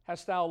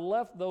hast thou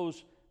left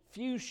those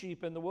few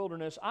sheep in the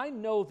wilderness? I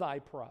know thy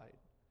pride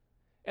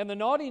and the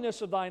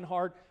naughtiness of thine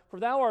heart, for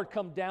thou art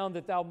come down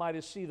that thou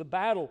mightest see the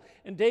battle.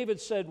 And David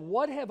said,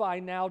 What have I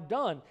now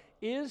done?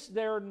 Is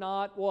there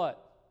not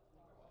what?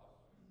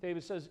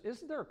 David says,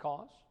 Isn't there a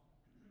cause?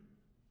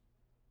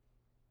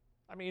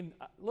 I mean,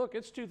 look,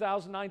 it's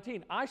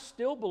 2019. I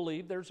still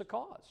believe there's a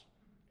cause.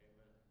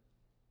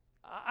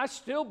 I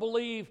still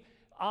believe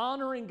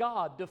honoring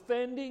God,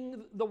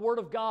 defending the Word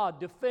of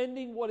God,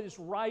 defending what is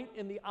right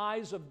in the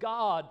eyes of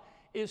God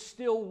is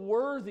still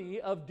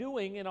worthy of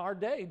doing in our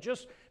day.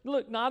 Just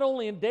look, not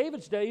only in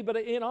David's day, but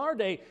in our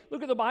day.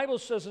 Look at the Bible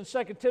says in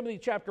 2 Timothy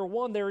chapter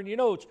 1 there in your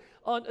notes.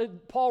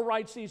 Paul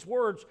writes these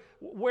words,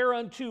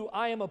 Whereunto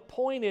I am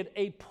appointed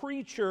a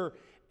preacher,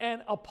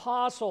 an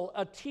apostle,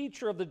 a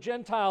teacher of the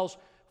Gentiles,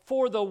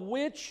 for the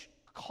which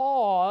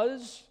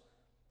cause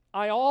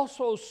I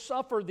also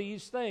suffer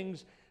these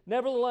things.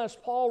 Nevertheless,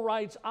 Paul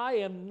writes, I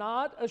am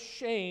not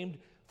ashamed,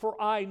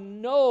 for I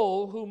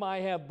know whom I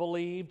have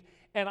believed,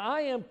 and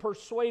I am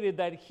persuaded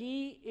that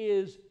he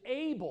is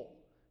able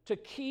to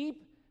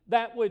keep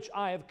that which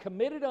I have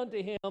committed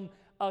unto him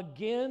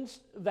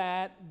against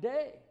that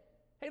day.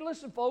 Hey,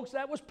 listen, folks,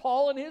 that was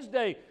Paul in his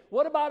day.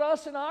 What about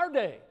us in our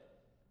day?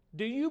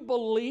 Do you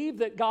believe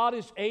that God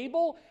is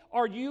able?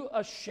 Are you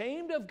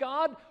ashamed of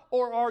God,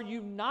 or are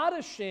you not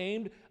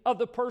ashamed of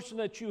the person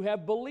that you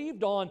have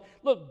believed on?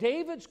 Look,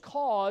 David's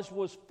cause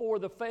was for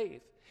the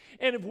faith.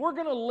 And if we're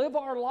going to live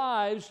our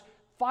lives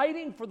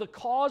fighting for the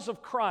cause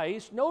of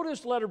Christ,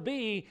 notice letter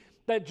B,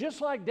 that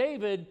just like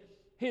David,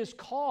 his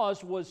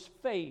cause was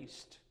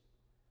faced.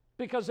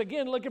 Because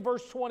again, look at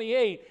verse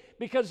 28,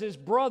 because his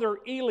brother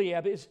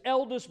Eliab, his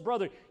eldest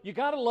brother, you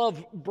got to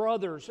love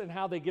brothers and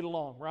how they get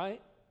along,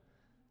 right?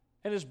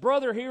 And his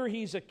brother here,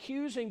 he's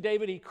accusing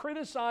David. He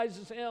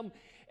criticizes him.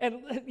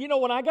 And, you know,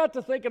 when I got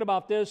to thinking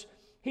about this,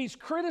 he's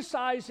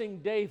criticizing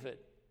David.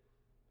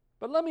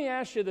 But let me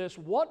ask you this.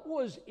 What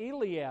was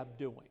Eliab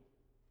doing?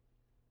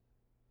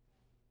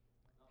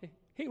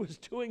 He was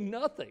doing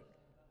nothing.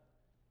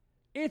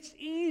 It's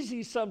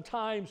easy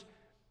sometimes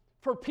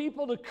for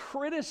people to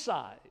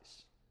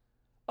criticize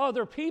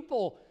other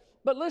people.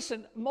 But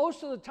listen,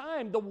 most of the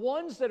time, the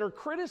ones that are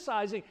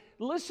criticizing,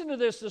 listen to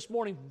this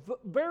morning,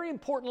 very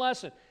important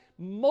lesson.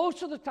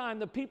 Most of the time,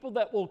 the people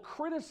that will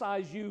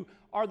criticize you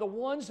are the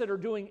ones that are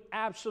doing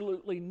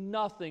absolutely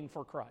nothing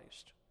for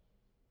Christ.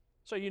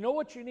 So you know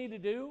what you need to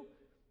do?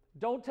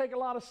 Don't take a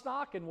lot of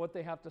stock in what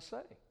they have to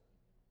say.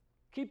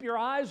 Keep your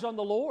eyes on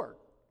the Lord.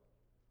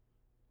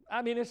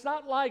 I mean, it's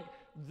not like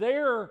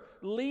they're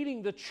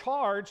leading the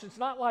charge. It's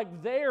not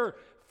like they're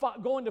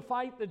going to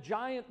fight the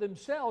giant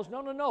themselves.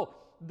 No.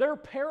 They're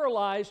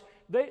paralyzed.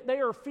 They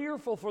are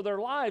fearful for their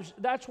lives.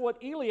 That's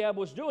what Eliab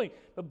was doing.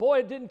 But boy,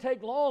 it didn't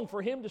take long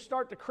for him to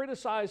start to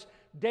criticize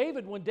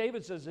David when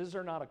David says, Is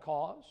there not a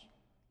cause?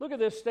 Look at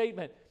this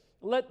statement.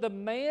 Let the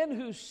man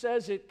who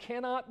says it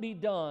cannot be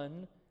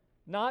done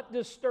not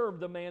disturb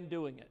the man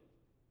doing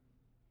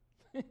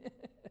it.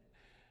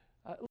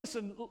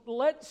 Listen,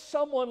 let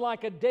someone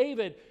like a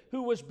David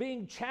who was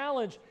being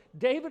challenged,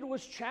 David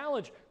was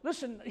challenged.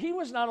 Listen, he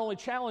was not only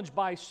challenged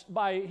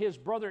by his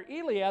brother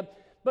Eliab,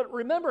 but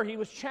remember, he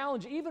was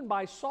challenged even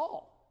by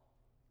Saul.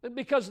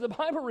 Because the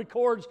Bible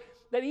records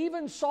that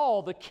even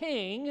Saul, the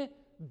king,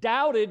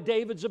 doubted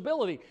David's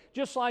ability.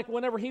 Just like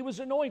whenever he was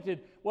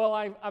anointed, well,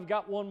 I've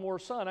got one more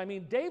son. I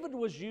mean, David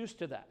was used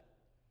to that.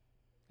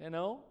 You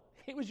know?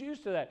 He was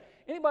used to that.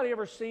 Anybody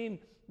ever seen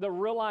the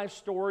real-life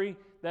story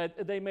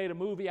that they made a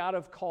movie out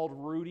of called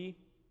Rudy?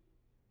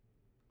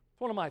 It's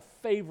one of my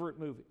favorite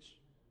movies.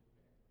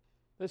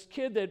 This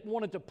kid that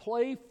wanted to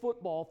play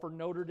football for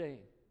Notre Dame.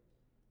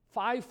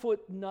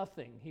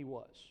 5'0" he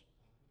was.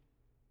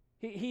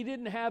 He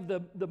didn't have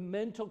the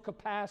mental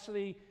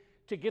capacity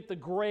to get the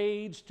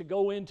grades to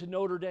go into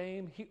Notre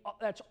Dame.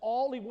 That's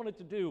all he wanted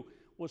to do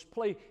was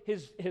play.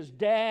 His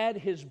dad,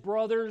 his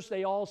brothers,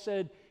 they all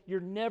said, You're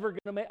never going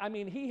to make... I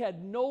mean, he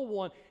had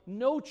no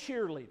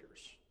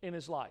cheerleaders in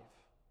his life.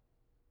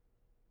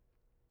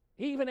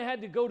 He even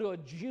had to go to a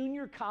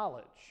junior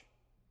college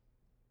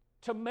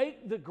to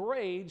make the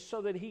grades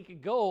so that he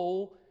could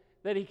go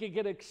that he could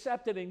get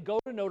accepted and go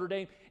to Notre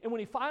Dame. And when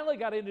he finally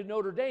got into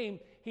Notre Dame,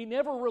 he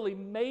never really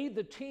made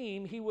the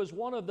team. He was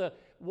one of the,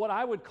 what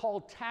I would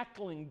call,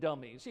 tackling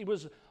dummies. He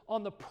was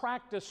on the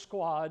practice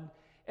squad.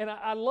 And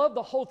I love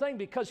the whole thing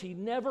because he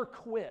never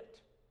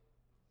quit,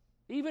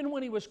 even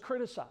when he was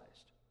criticized.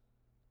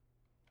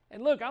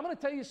 And look, I'm going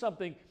to tell you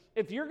something.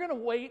 If you're going to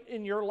wait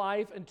in your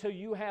life until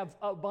you have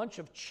a bunch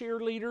of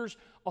cheerleaders,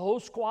 a whole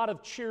squad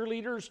of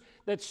cheerleaders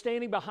that's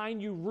standing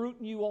behind you,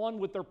 rooting you on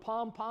with their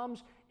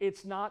pom-poms,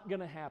 it's not going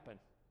to happen.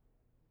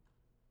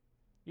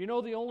 You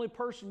know the only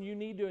person you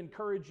need to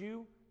encourage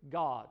you?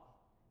 God.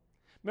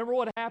 Remember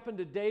what happened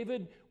to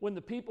David when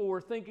the people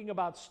were thinking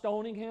about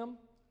stoning him?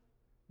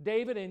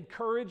 David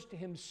encouraged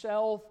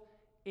himself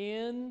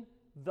in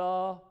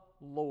the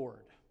Lord.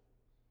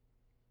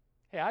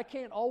 Hey, I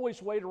can't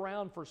always wait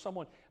around for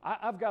someone.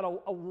 I've got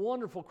a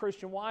wonderful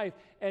Christian wife,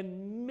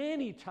 and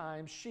many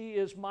times she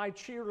is my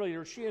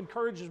cheerleader. She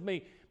encourages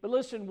me. But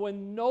listen,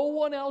 when no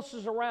one else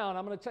is around,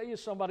 I'm going to tell you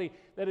somebody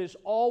that is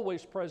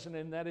always present,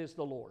 and that is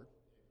the Lord.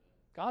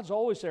 God's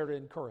always there to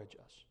encourage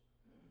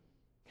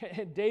us.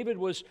 And David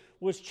was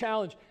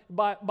challenged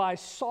by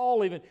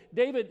Saul even.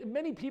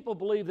 Many people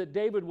believe that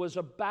David was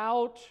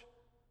about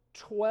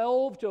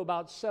 12 to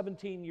about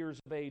 17 years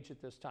of age at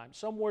this time,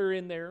 somewhere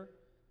in there.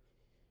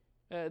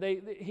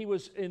 He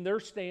was, in their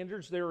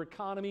standards, their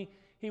economy,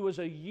 he was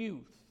a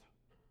youth.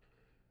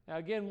 Now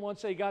again,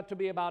 once they got to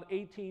be about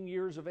 18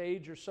 years of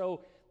age or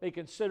so, they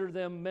considered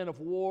them men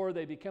of war.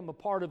 They became a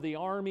part of the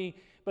army.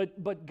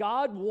 But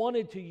God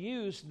wanted to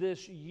use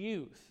this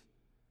youth.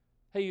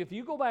 Hey, if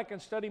you go back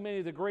and study many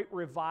of the great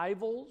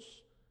revivals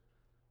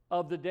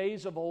of the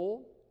days of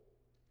old,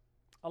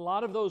 a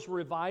lot of those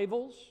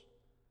revivals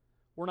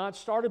were not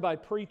started by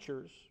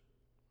preachers.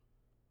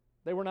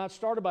 They were not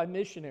started by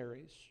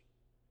missionaries.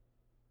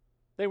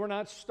 They were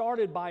not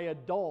started by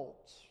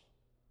adults.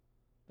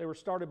 They were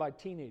started by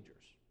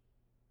teenagers.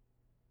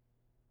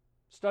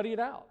 Study it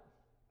out.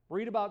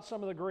 Read about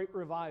some of the great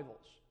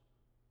revivals.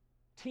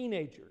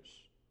 Teenagers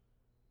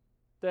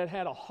that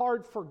had a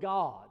heart for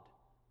God.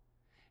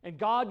 And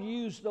God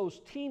used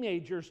those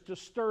teenagers to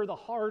stir the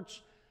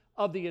hearts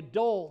of the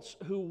adults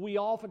who we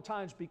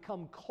oftentimes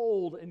become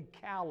cold and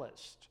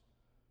calloused.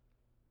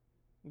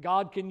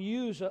 God can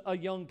use a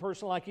young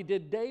person like He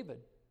did David.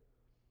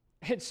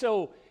 And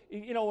so,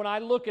 you know, when I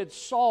look at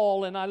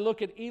Saul and I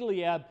look at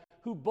Eliab,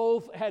 who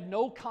both had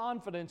no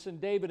confidence in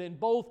David and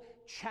both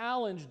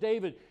challenged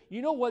David,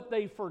 you know what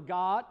they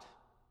forgot?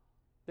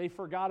 They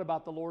forgot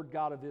about the Lord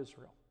God of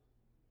Israel.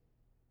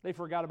 They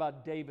forgot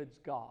about David's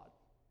God.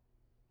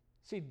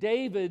 See,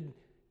 David,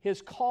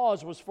 his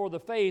cause was for the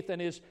faith, and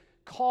his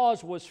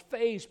cause was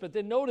faced. But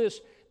then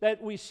notice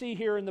that we see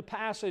here in the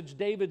passage,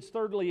 David's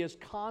thirdly is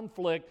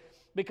conflict,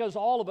 because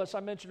all of us, I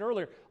mentioned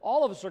earlier,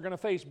 all of us are going to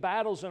face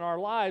battles in our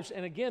lives.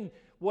 And again,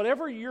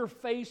 whatever you're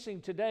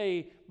facing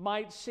today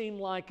might seem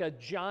like a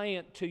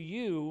giant to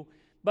you,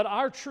 but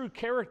our true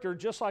character,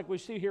 just like we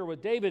see here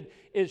with David,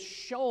 is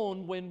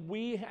shown when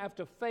we have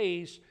to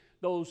face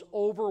those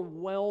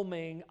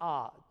overwhelming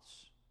odds.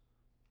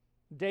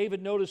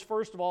 David, notice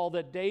first of all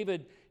that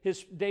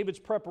David's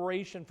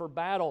preparation for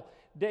battle.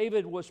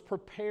 David was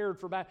prepared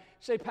for battle.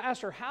 Say,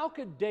 Pastor, how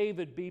could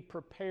David be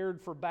prepared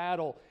for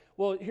battle?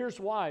 Well, here's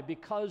why.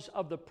 Because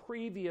of the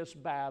previous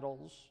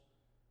battles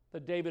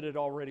that David had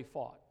already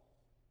fought.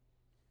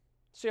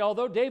 See,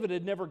 although David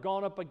had never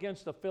gone up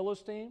against a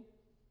Philistine,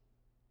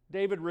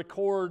 David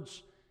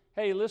records,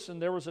 hey, listen,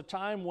 there was a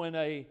time when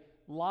a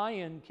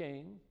lion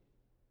came,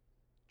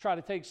 tried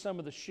to take some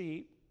of the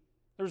sheep.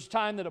 There was a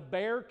time that a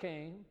bear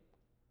came.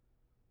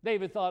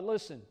 David thought,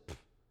 listen,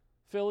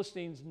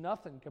 Philistine's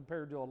nothing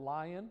compared to a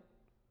lion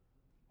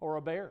or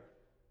a bear.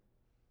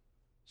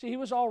 See, he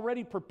was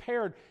already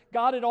prepared.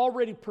 God had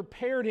already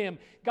prepared him.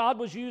 God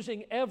was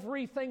using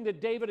everything that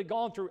David had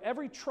gone through,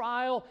 every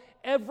trial,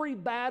 every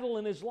battle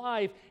in his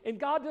life. And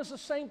God does the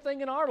same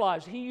thing in our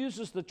lives. He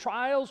uses the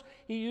trials,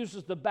 He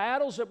uses the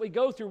battles that we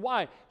go through.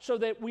 Why? So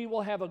that we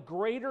will have a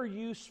greater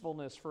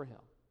usefulness for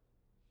Him.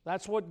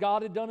 That's what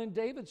God had done in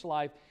David's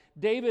life.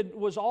 David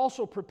was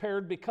also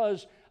prepared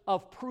because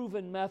of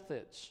proven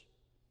methods.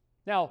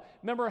 Now,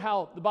 remember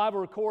how the Bible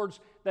records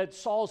that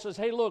Saul says,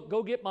 hey, look,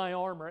 go get my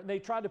armor. And they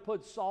tried to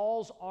put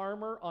Saul's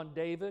armor on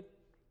David.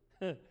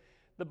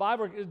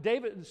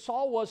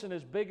 Saul wasn't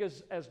as big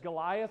as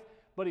Goliath,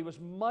 but he was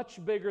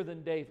much bigger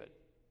than David.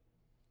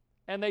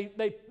 And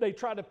they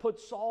tried to put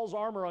Saul's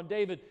armor on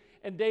David.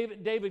 And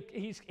David,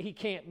 he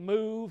can't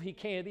move. He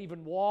can't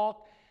even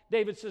walk.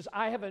 David says,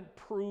 I haven't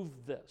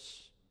proved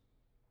this.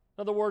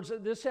 In other words,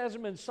 this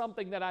hasn't been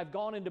something that I've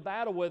gone into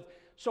battle with.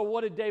 So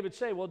what did David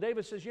say? Well,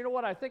 David says, you know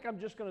what? I think I'm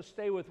just going to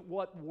stay with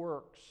what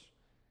works.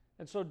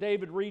 And so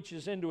David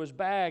reaches into his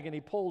bag and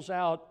he pulls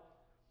out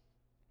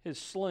his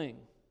sling.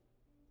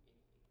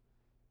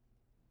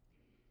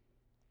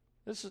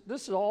 This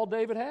is all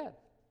David had.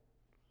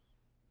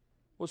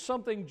 Was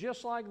something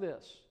just like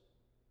this.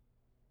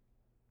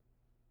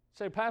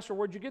 Say, Pastor,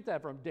 where'd you get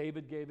that from?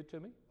 David gave it to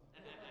me.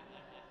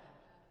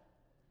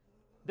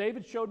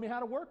 David showed me how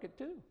to work it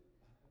too.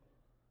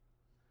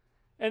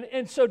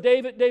 And so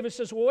David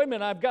says, well, wait a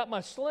minute, I've got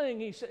my sling.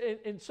 He said,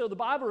 and so the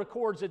Bible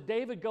records that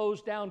David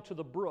goes down to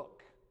the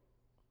brook.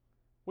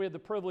 We had the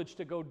privilege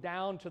to go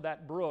down to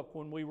that brook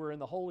when we were in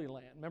the Holy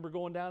Land. Remember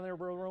going down there,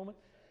 Brother Roman?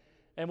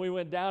 And we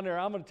went down there.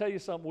 I'm going to tell you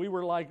something. We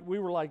were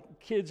like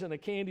kids in a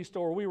candy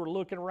store. We were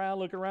looking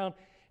around,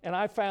 and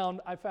I found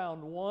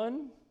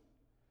 1,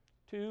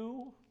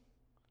 2,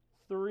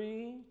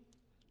 3,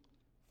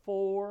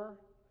 4,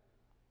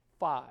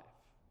 5.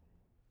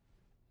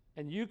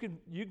 And you can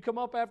come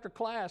up after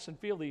class and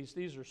feel these.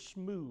 These are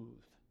smooth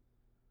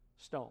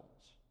stones.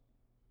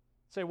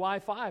 Say, why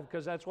 5?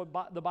 Because that's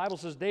what the Bible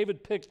says.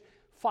 David picked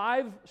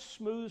 5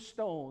 smooth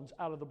stones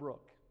out of the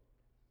brook.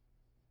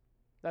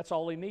 That's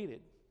all he needed.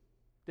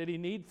 Did he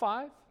need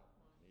 5?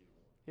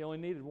 He only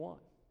needed 1.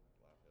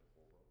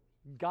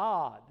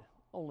 God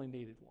only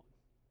needed 1.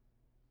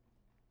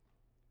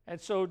 And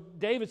so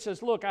David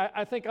says, look,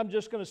 I think I'm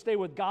just going to stay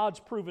with God's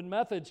proven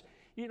methods.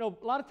 You know,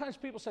 a lot of times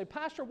people say,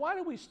 Pastor, why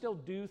do we still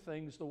do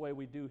things the way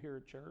we do here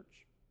at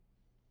church?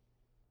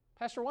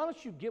 Pastor, why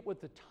don't you get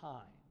with the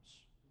times?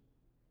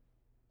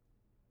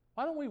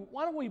 Why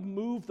don't we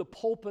move the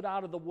pulpit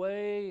out of the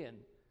way, and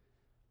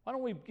why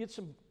don't we get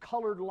some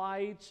colored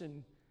lights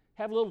and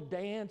have a little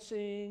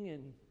dancing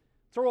and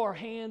throw our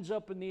hands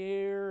up in the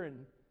air,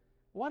 and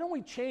why don't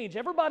we change?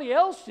 Everybody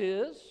else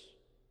is.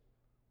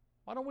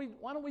 Why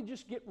don't we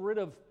just get rid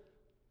of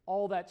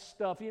all that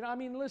stuff? You know, I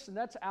mean, listen,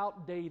 that's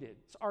outdated.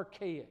 It's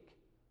archaic.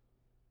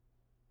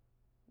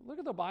 Look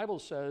at the Bible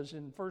says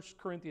in 1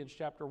 Corinthians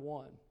chapter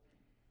 1.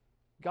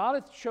 God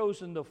hath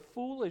chosen the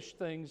foolish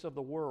things of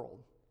the world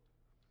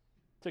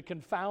to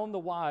confound the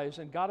wise,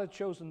 and God hath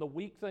chosen the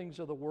weak things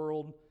of the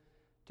world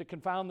to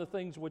confound the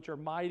things which are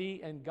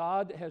mighty, and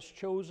God has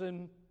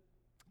chosen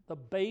the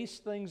base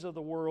things of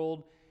the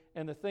world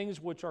and the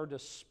things which are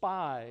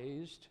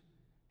despised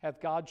hath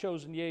God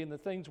chosen, yea, and the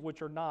things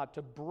which are not,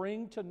 to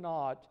bring to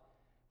naught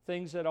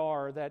things that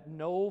are, that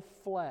no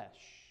flesh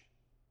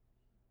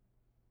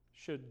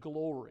should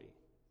glory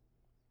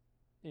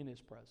in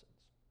His presence.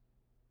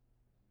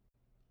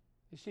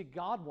 You see,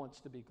 God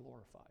wants to be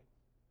glorified.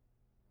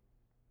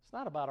 It's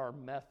not about our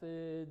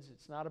methods.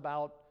 It's not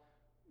about,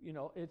 you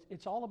know,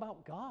 it's all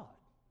about God.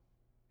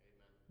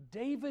 Amen.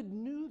 David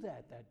knew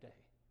that day.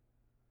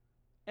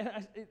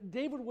 And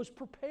David was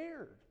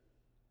prepared.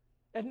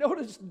 And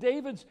notice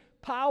David's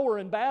power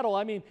in battle.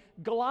 I mean,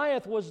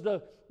 Goliath was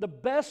the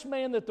best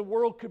man that the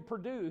world could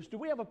produce. Do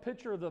we have a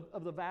picture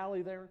of the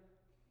valley there?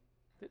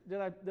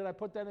 Did I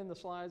put that in the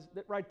slides?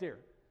 Right there.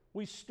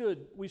 We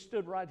stood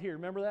right here.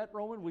 Remember that,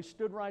 Roman? We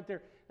stood right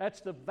there.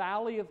 That's the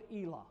valley of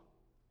Elah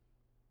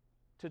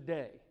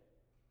today.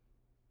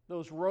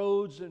 Those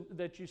roads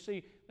that you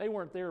see, they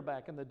weren't there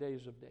back in the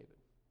days of David.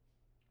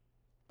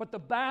 But the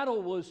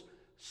battle was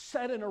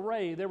set in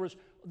array. There was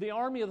the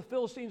army of the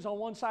Philistines on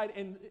one side,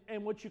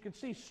 and what you can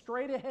see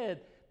straight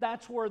ahead,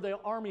 that's where the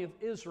army of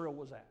Israel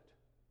was at.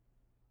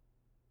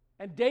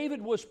 And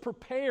David was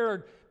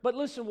prepared, but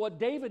listen, what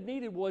David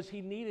needed was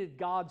he needed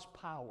God's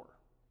power.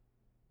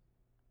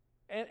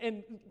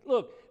 And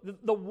look,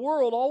 the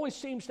world always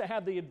seems to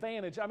have the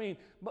advantage. I mean,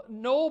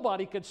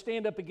 nobody could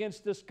stand up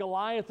against this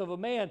Goliath of a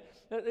man.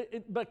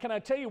 But can I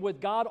tell you, with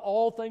God,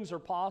 all things are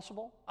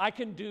possible. I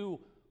can do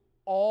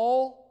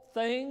all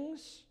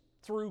things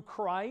through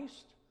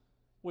Christ,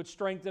 which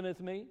strengtheneth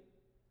me.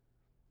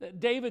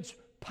 David's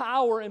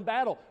power in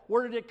battle,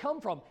 where did it come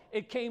from?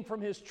 It came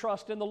from his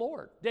trust in the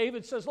Lord.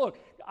 David says, look,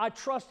 I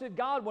trusted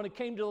God when it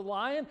came to the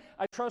lion.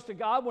 I trusted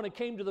God when it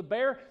came to the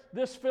bear.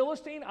 This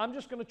Philistine, I'm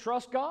just going to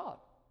trust God.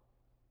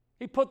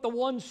 He put the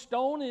one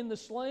stone in the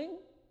sling.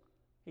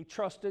 He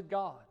trusted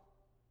God.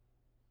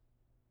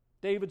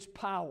 David's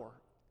power.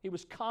 He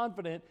was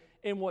confident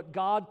in what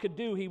God could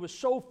do. He was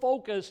so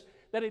focused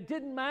that it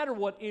didn't matter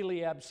what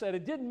Eliab said.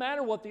 It didn't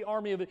matter what the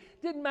army of it.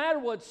 It didn't matter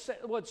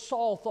what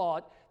Saul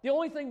thought. The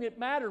only thing that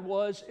mattered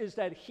is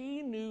that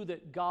he knew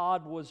that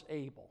God was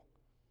able.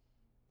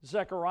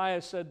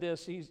 Zechariah said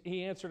this.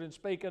 He answered and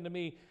spake unto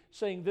me,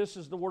 saying, this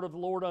is the word of the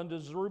Lord unto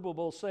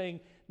Zerubbabel, saying,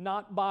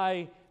 not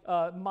by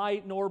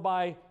might nor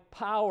by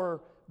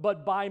power,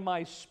 but by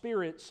my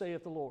spirit,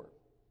 saith the Lord.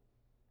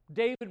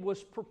 David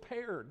was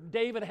prepared.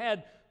 David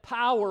had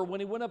power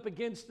when he went up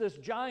against this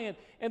giant.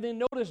 And then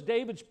notice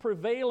David's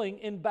prevailing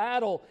in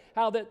battle,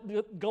 how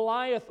that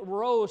Goliath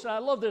rose. And I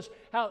love this,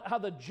 how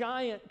the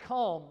giant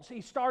comes. He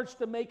starts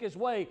to make his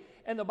way.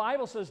 And the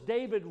Bible says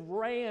David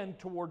ran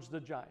towards the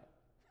giant.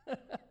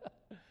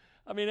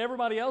 I mean,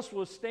 everybody else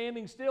was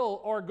standing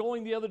still or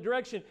going the other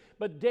direction.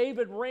 But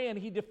David ran.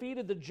 He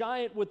defeated the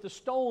giant with the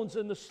stones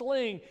and the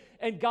sling.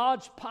 And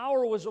God's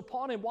power was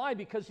upon him. Why?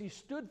 Because he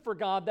stood for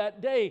God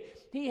that day.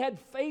 He had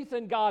faith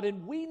in God.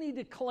 And we need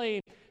to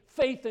claim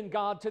faith in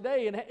God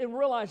today and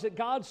realize that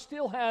God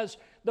still has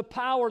the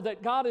power,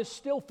 that God is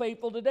still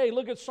faithful today.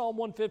 Look at Psalm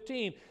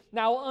 115.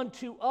 Now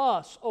unto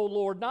us, O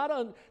Lord, not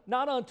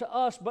unto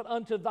us, but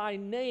unto thy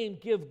name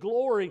give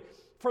glory,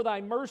 for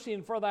thy mercy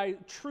and for thy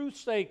truth's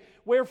sake.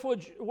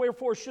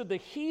 Wherefore should the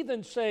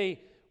heathen say,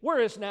 where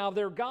is now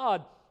their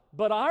God?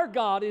 But our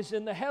God is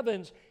in the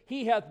heavens.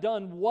 He hath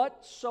done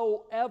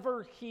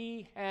whatsoever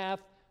He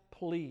hath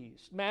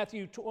pleased.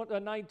 Matthew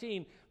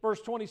 19, verse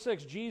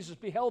 26, Jesus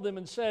beheld them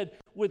and said,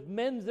 with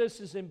men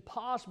this is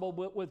impossible,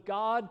 but with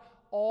God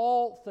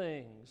all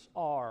things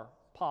are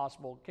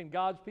possible. Can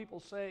God's people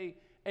say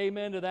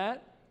amen to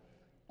that?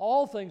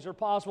 All things are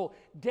possible.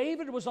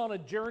 David was on a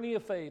journey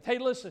of faith. Hey,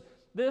 listen,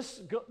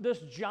 this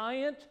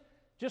giant,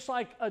 just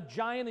like a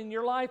giant in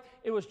your life,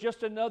 it was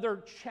just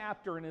another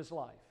chapter in his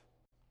life.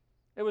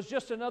 It was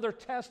just another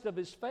test of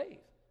his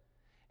faith.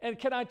 And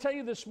can I tell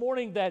you this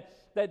morning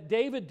that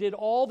David did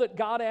all that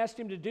God asked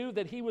him to do,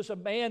 that he was a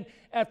man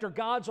after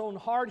God's own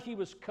heart. He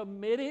was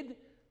committed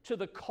to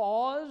the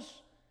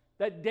cause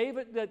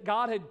that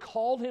God had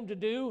called him to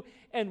do.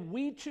 And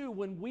we too,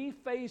 when we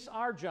face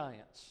our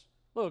giants,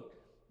 look,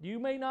 you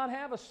may not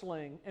have a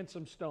sling and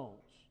some stones,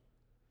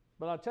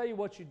 but I'll tell you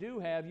what you do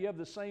have. You have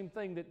the same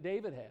thing that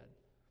David had.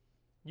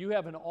 You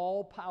have an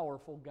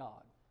all-powerful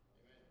God.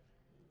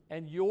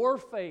 And your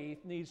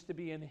faith needs to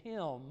be in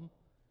Him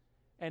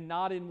and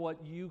not in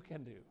what you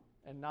can do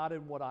and not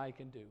in what I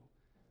can do.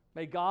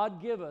 May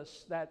God give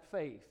us that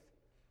faith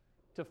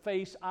to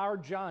face our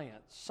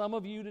giants. Some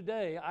of you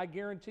today, I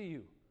guarantee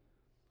you,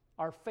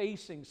 are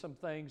facing some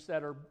things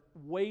that are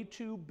way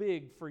too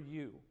big for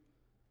you,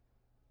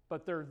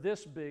 but they're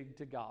this big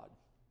to God.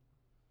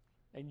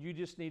 And you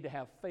just need to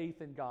have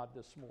faith in God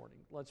this morning.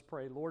 Let's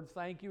pray. Lord,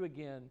 thank you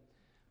again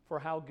for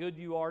how good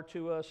you are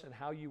to us and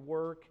how you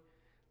work.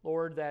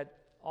 Lord, that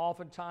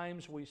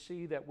oftentimes we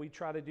see that we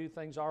try to do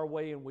things our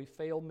way and we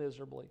fail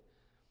miserably.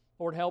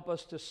 Lord, help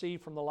us to see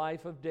from the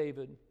life of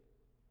David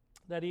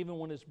that even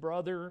when his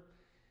brothers,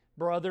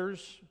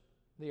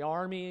 the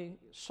army,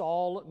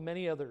 Saul,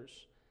 many others,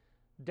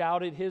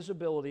 doubted his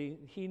ability,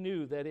 he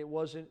knew that it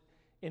wasn't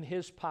in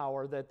his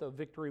power that the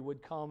victory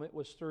would come. It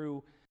was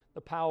through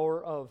the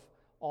power of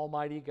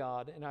Almighty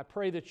God. And I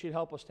pray that you'd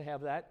help us to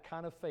have that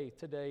kind of faith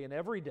today and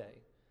every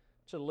day,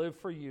 to live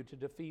for you, to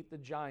defeat the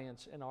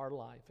giants in our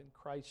life. In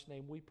Christ's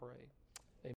name we pray.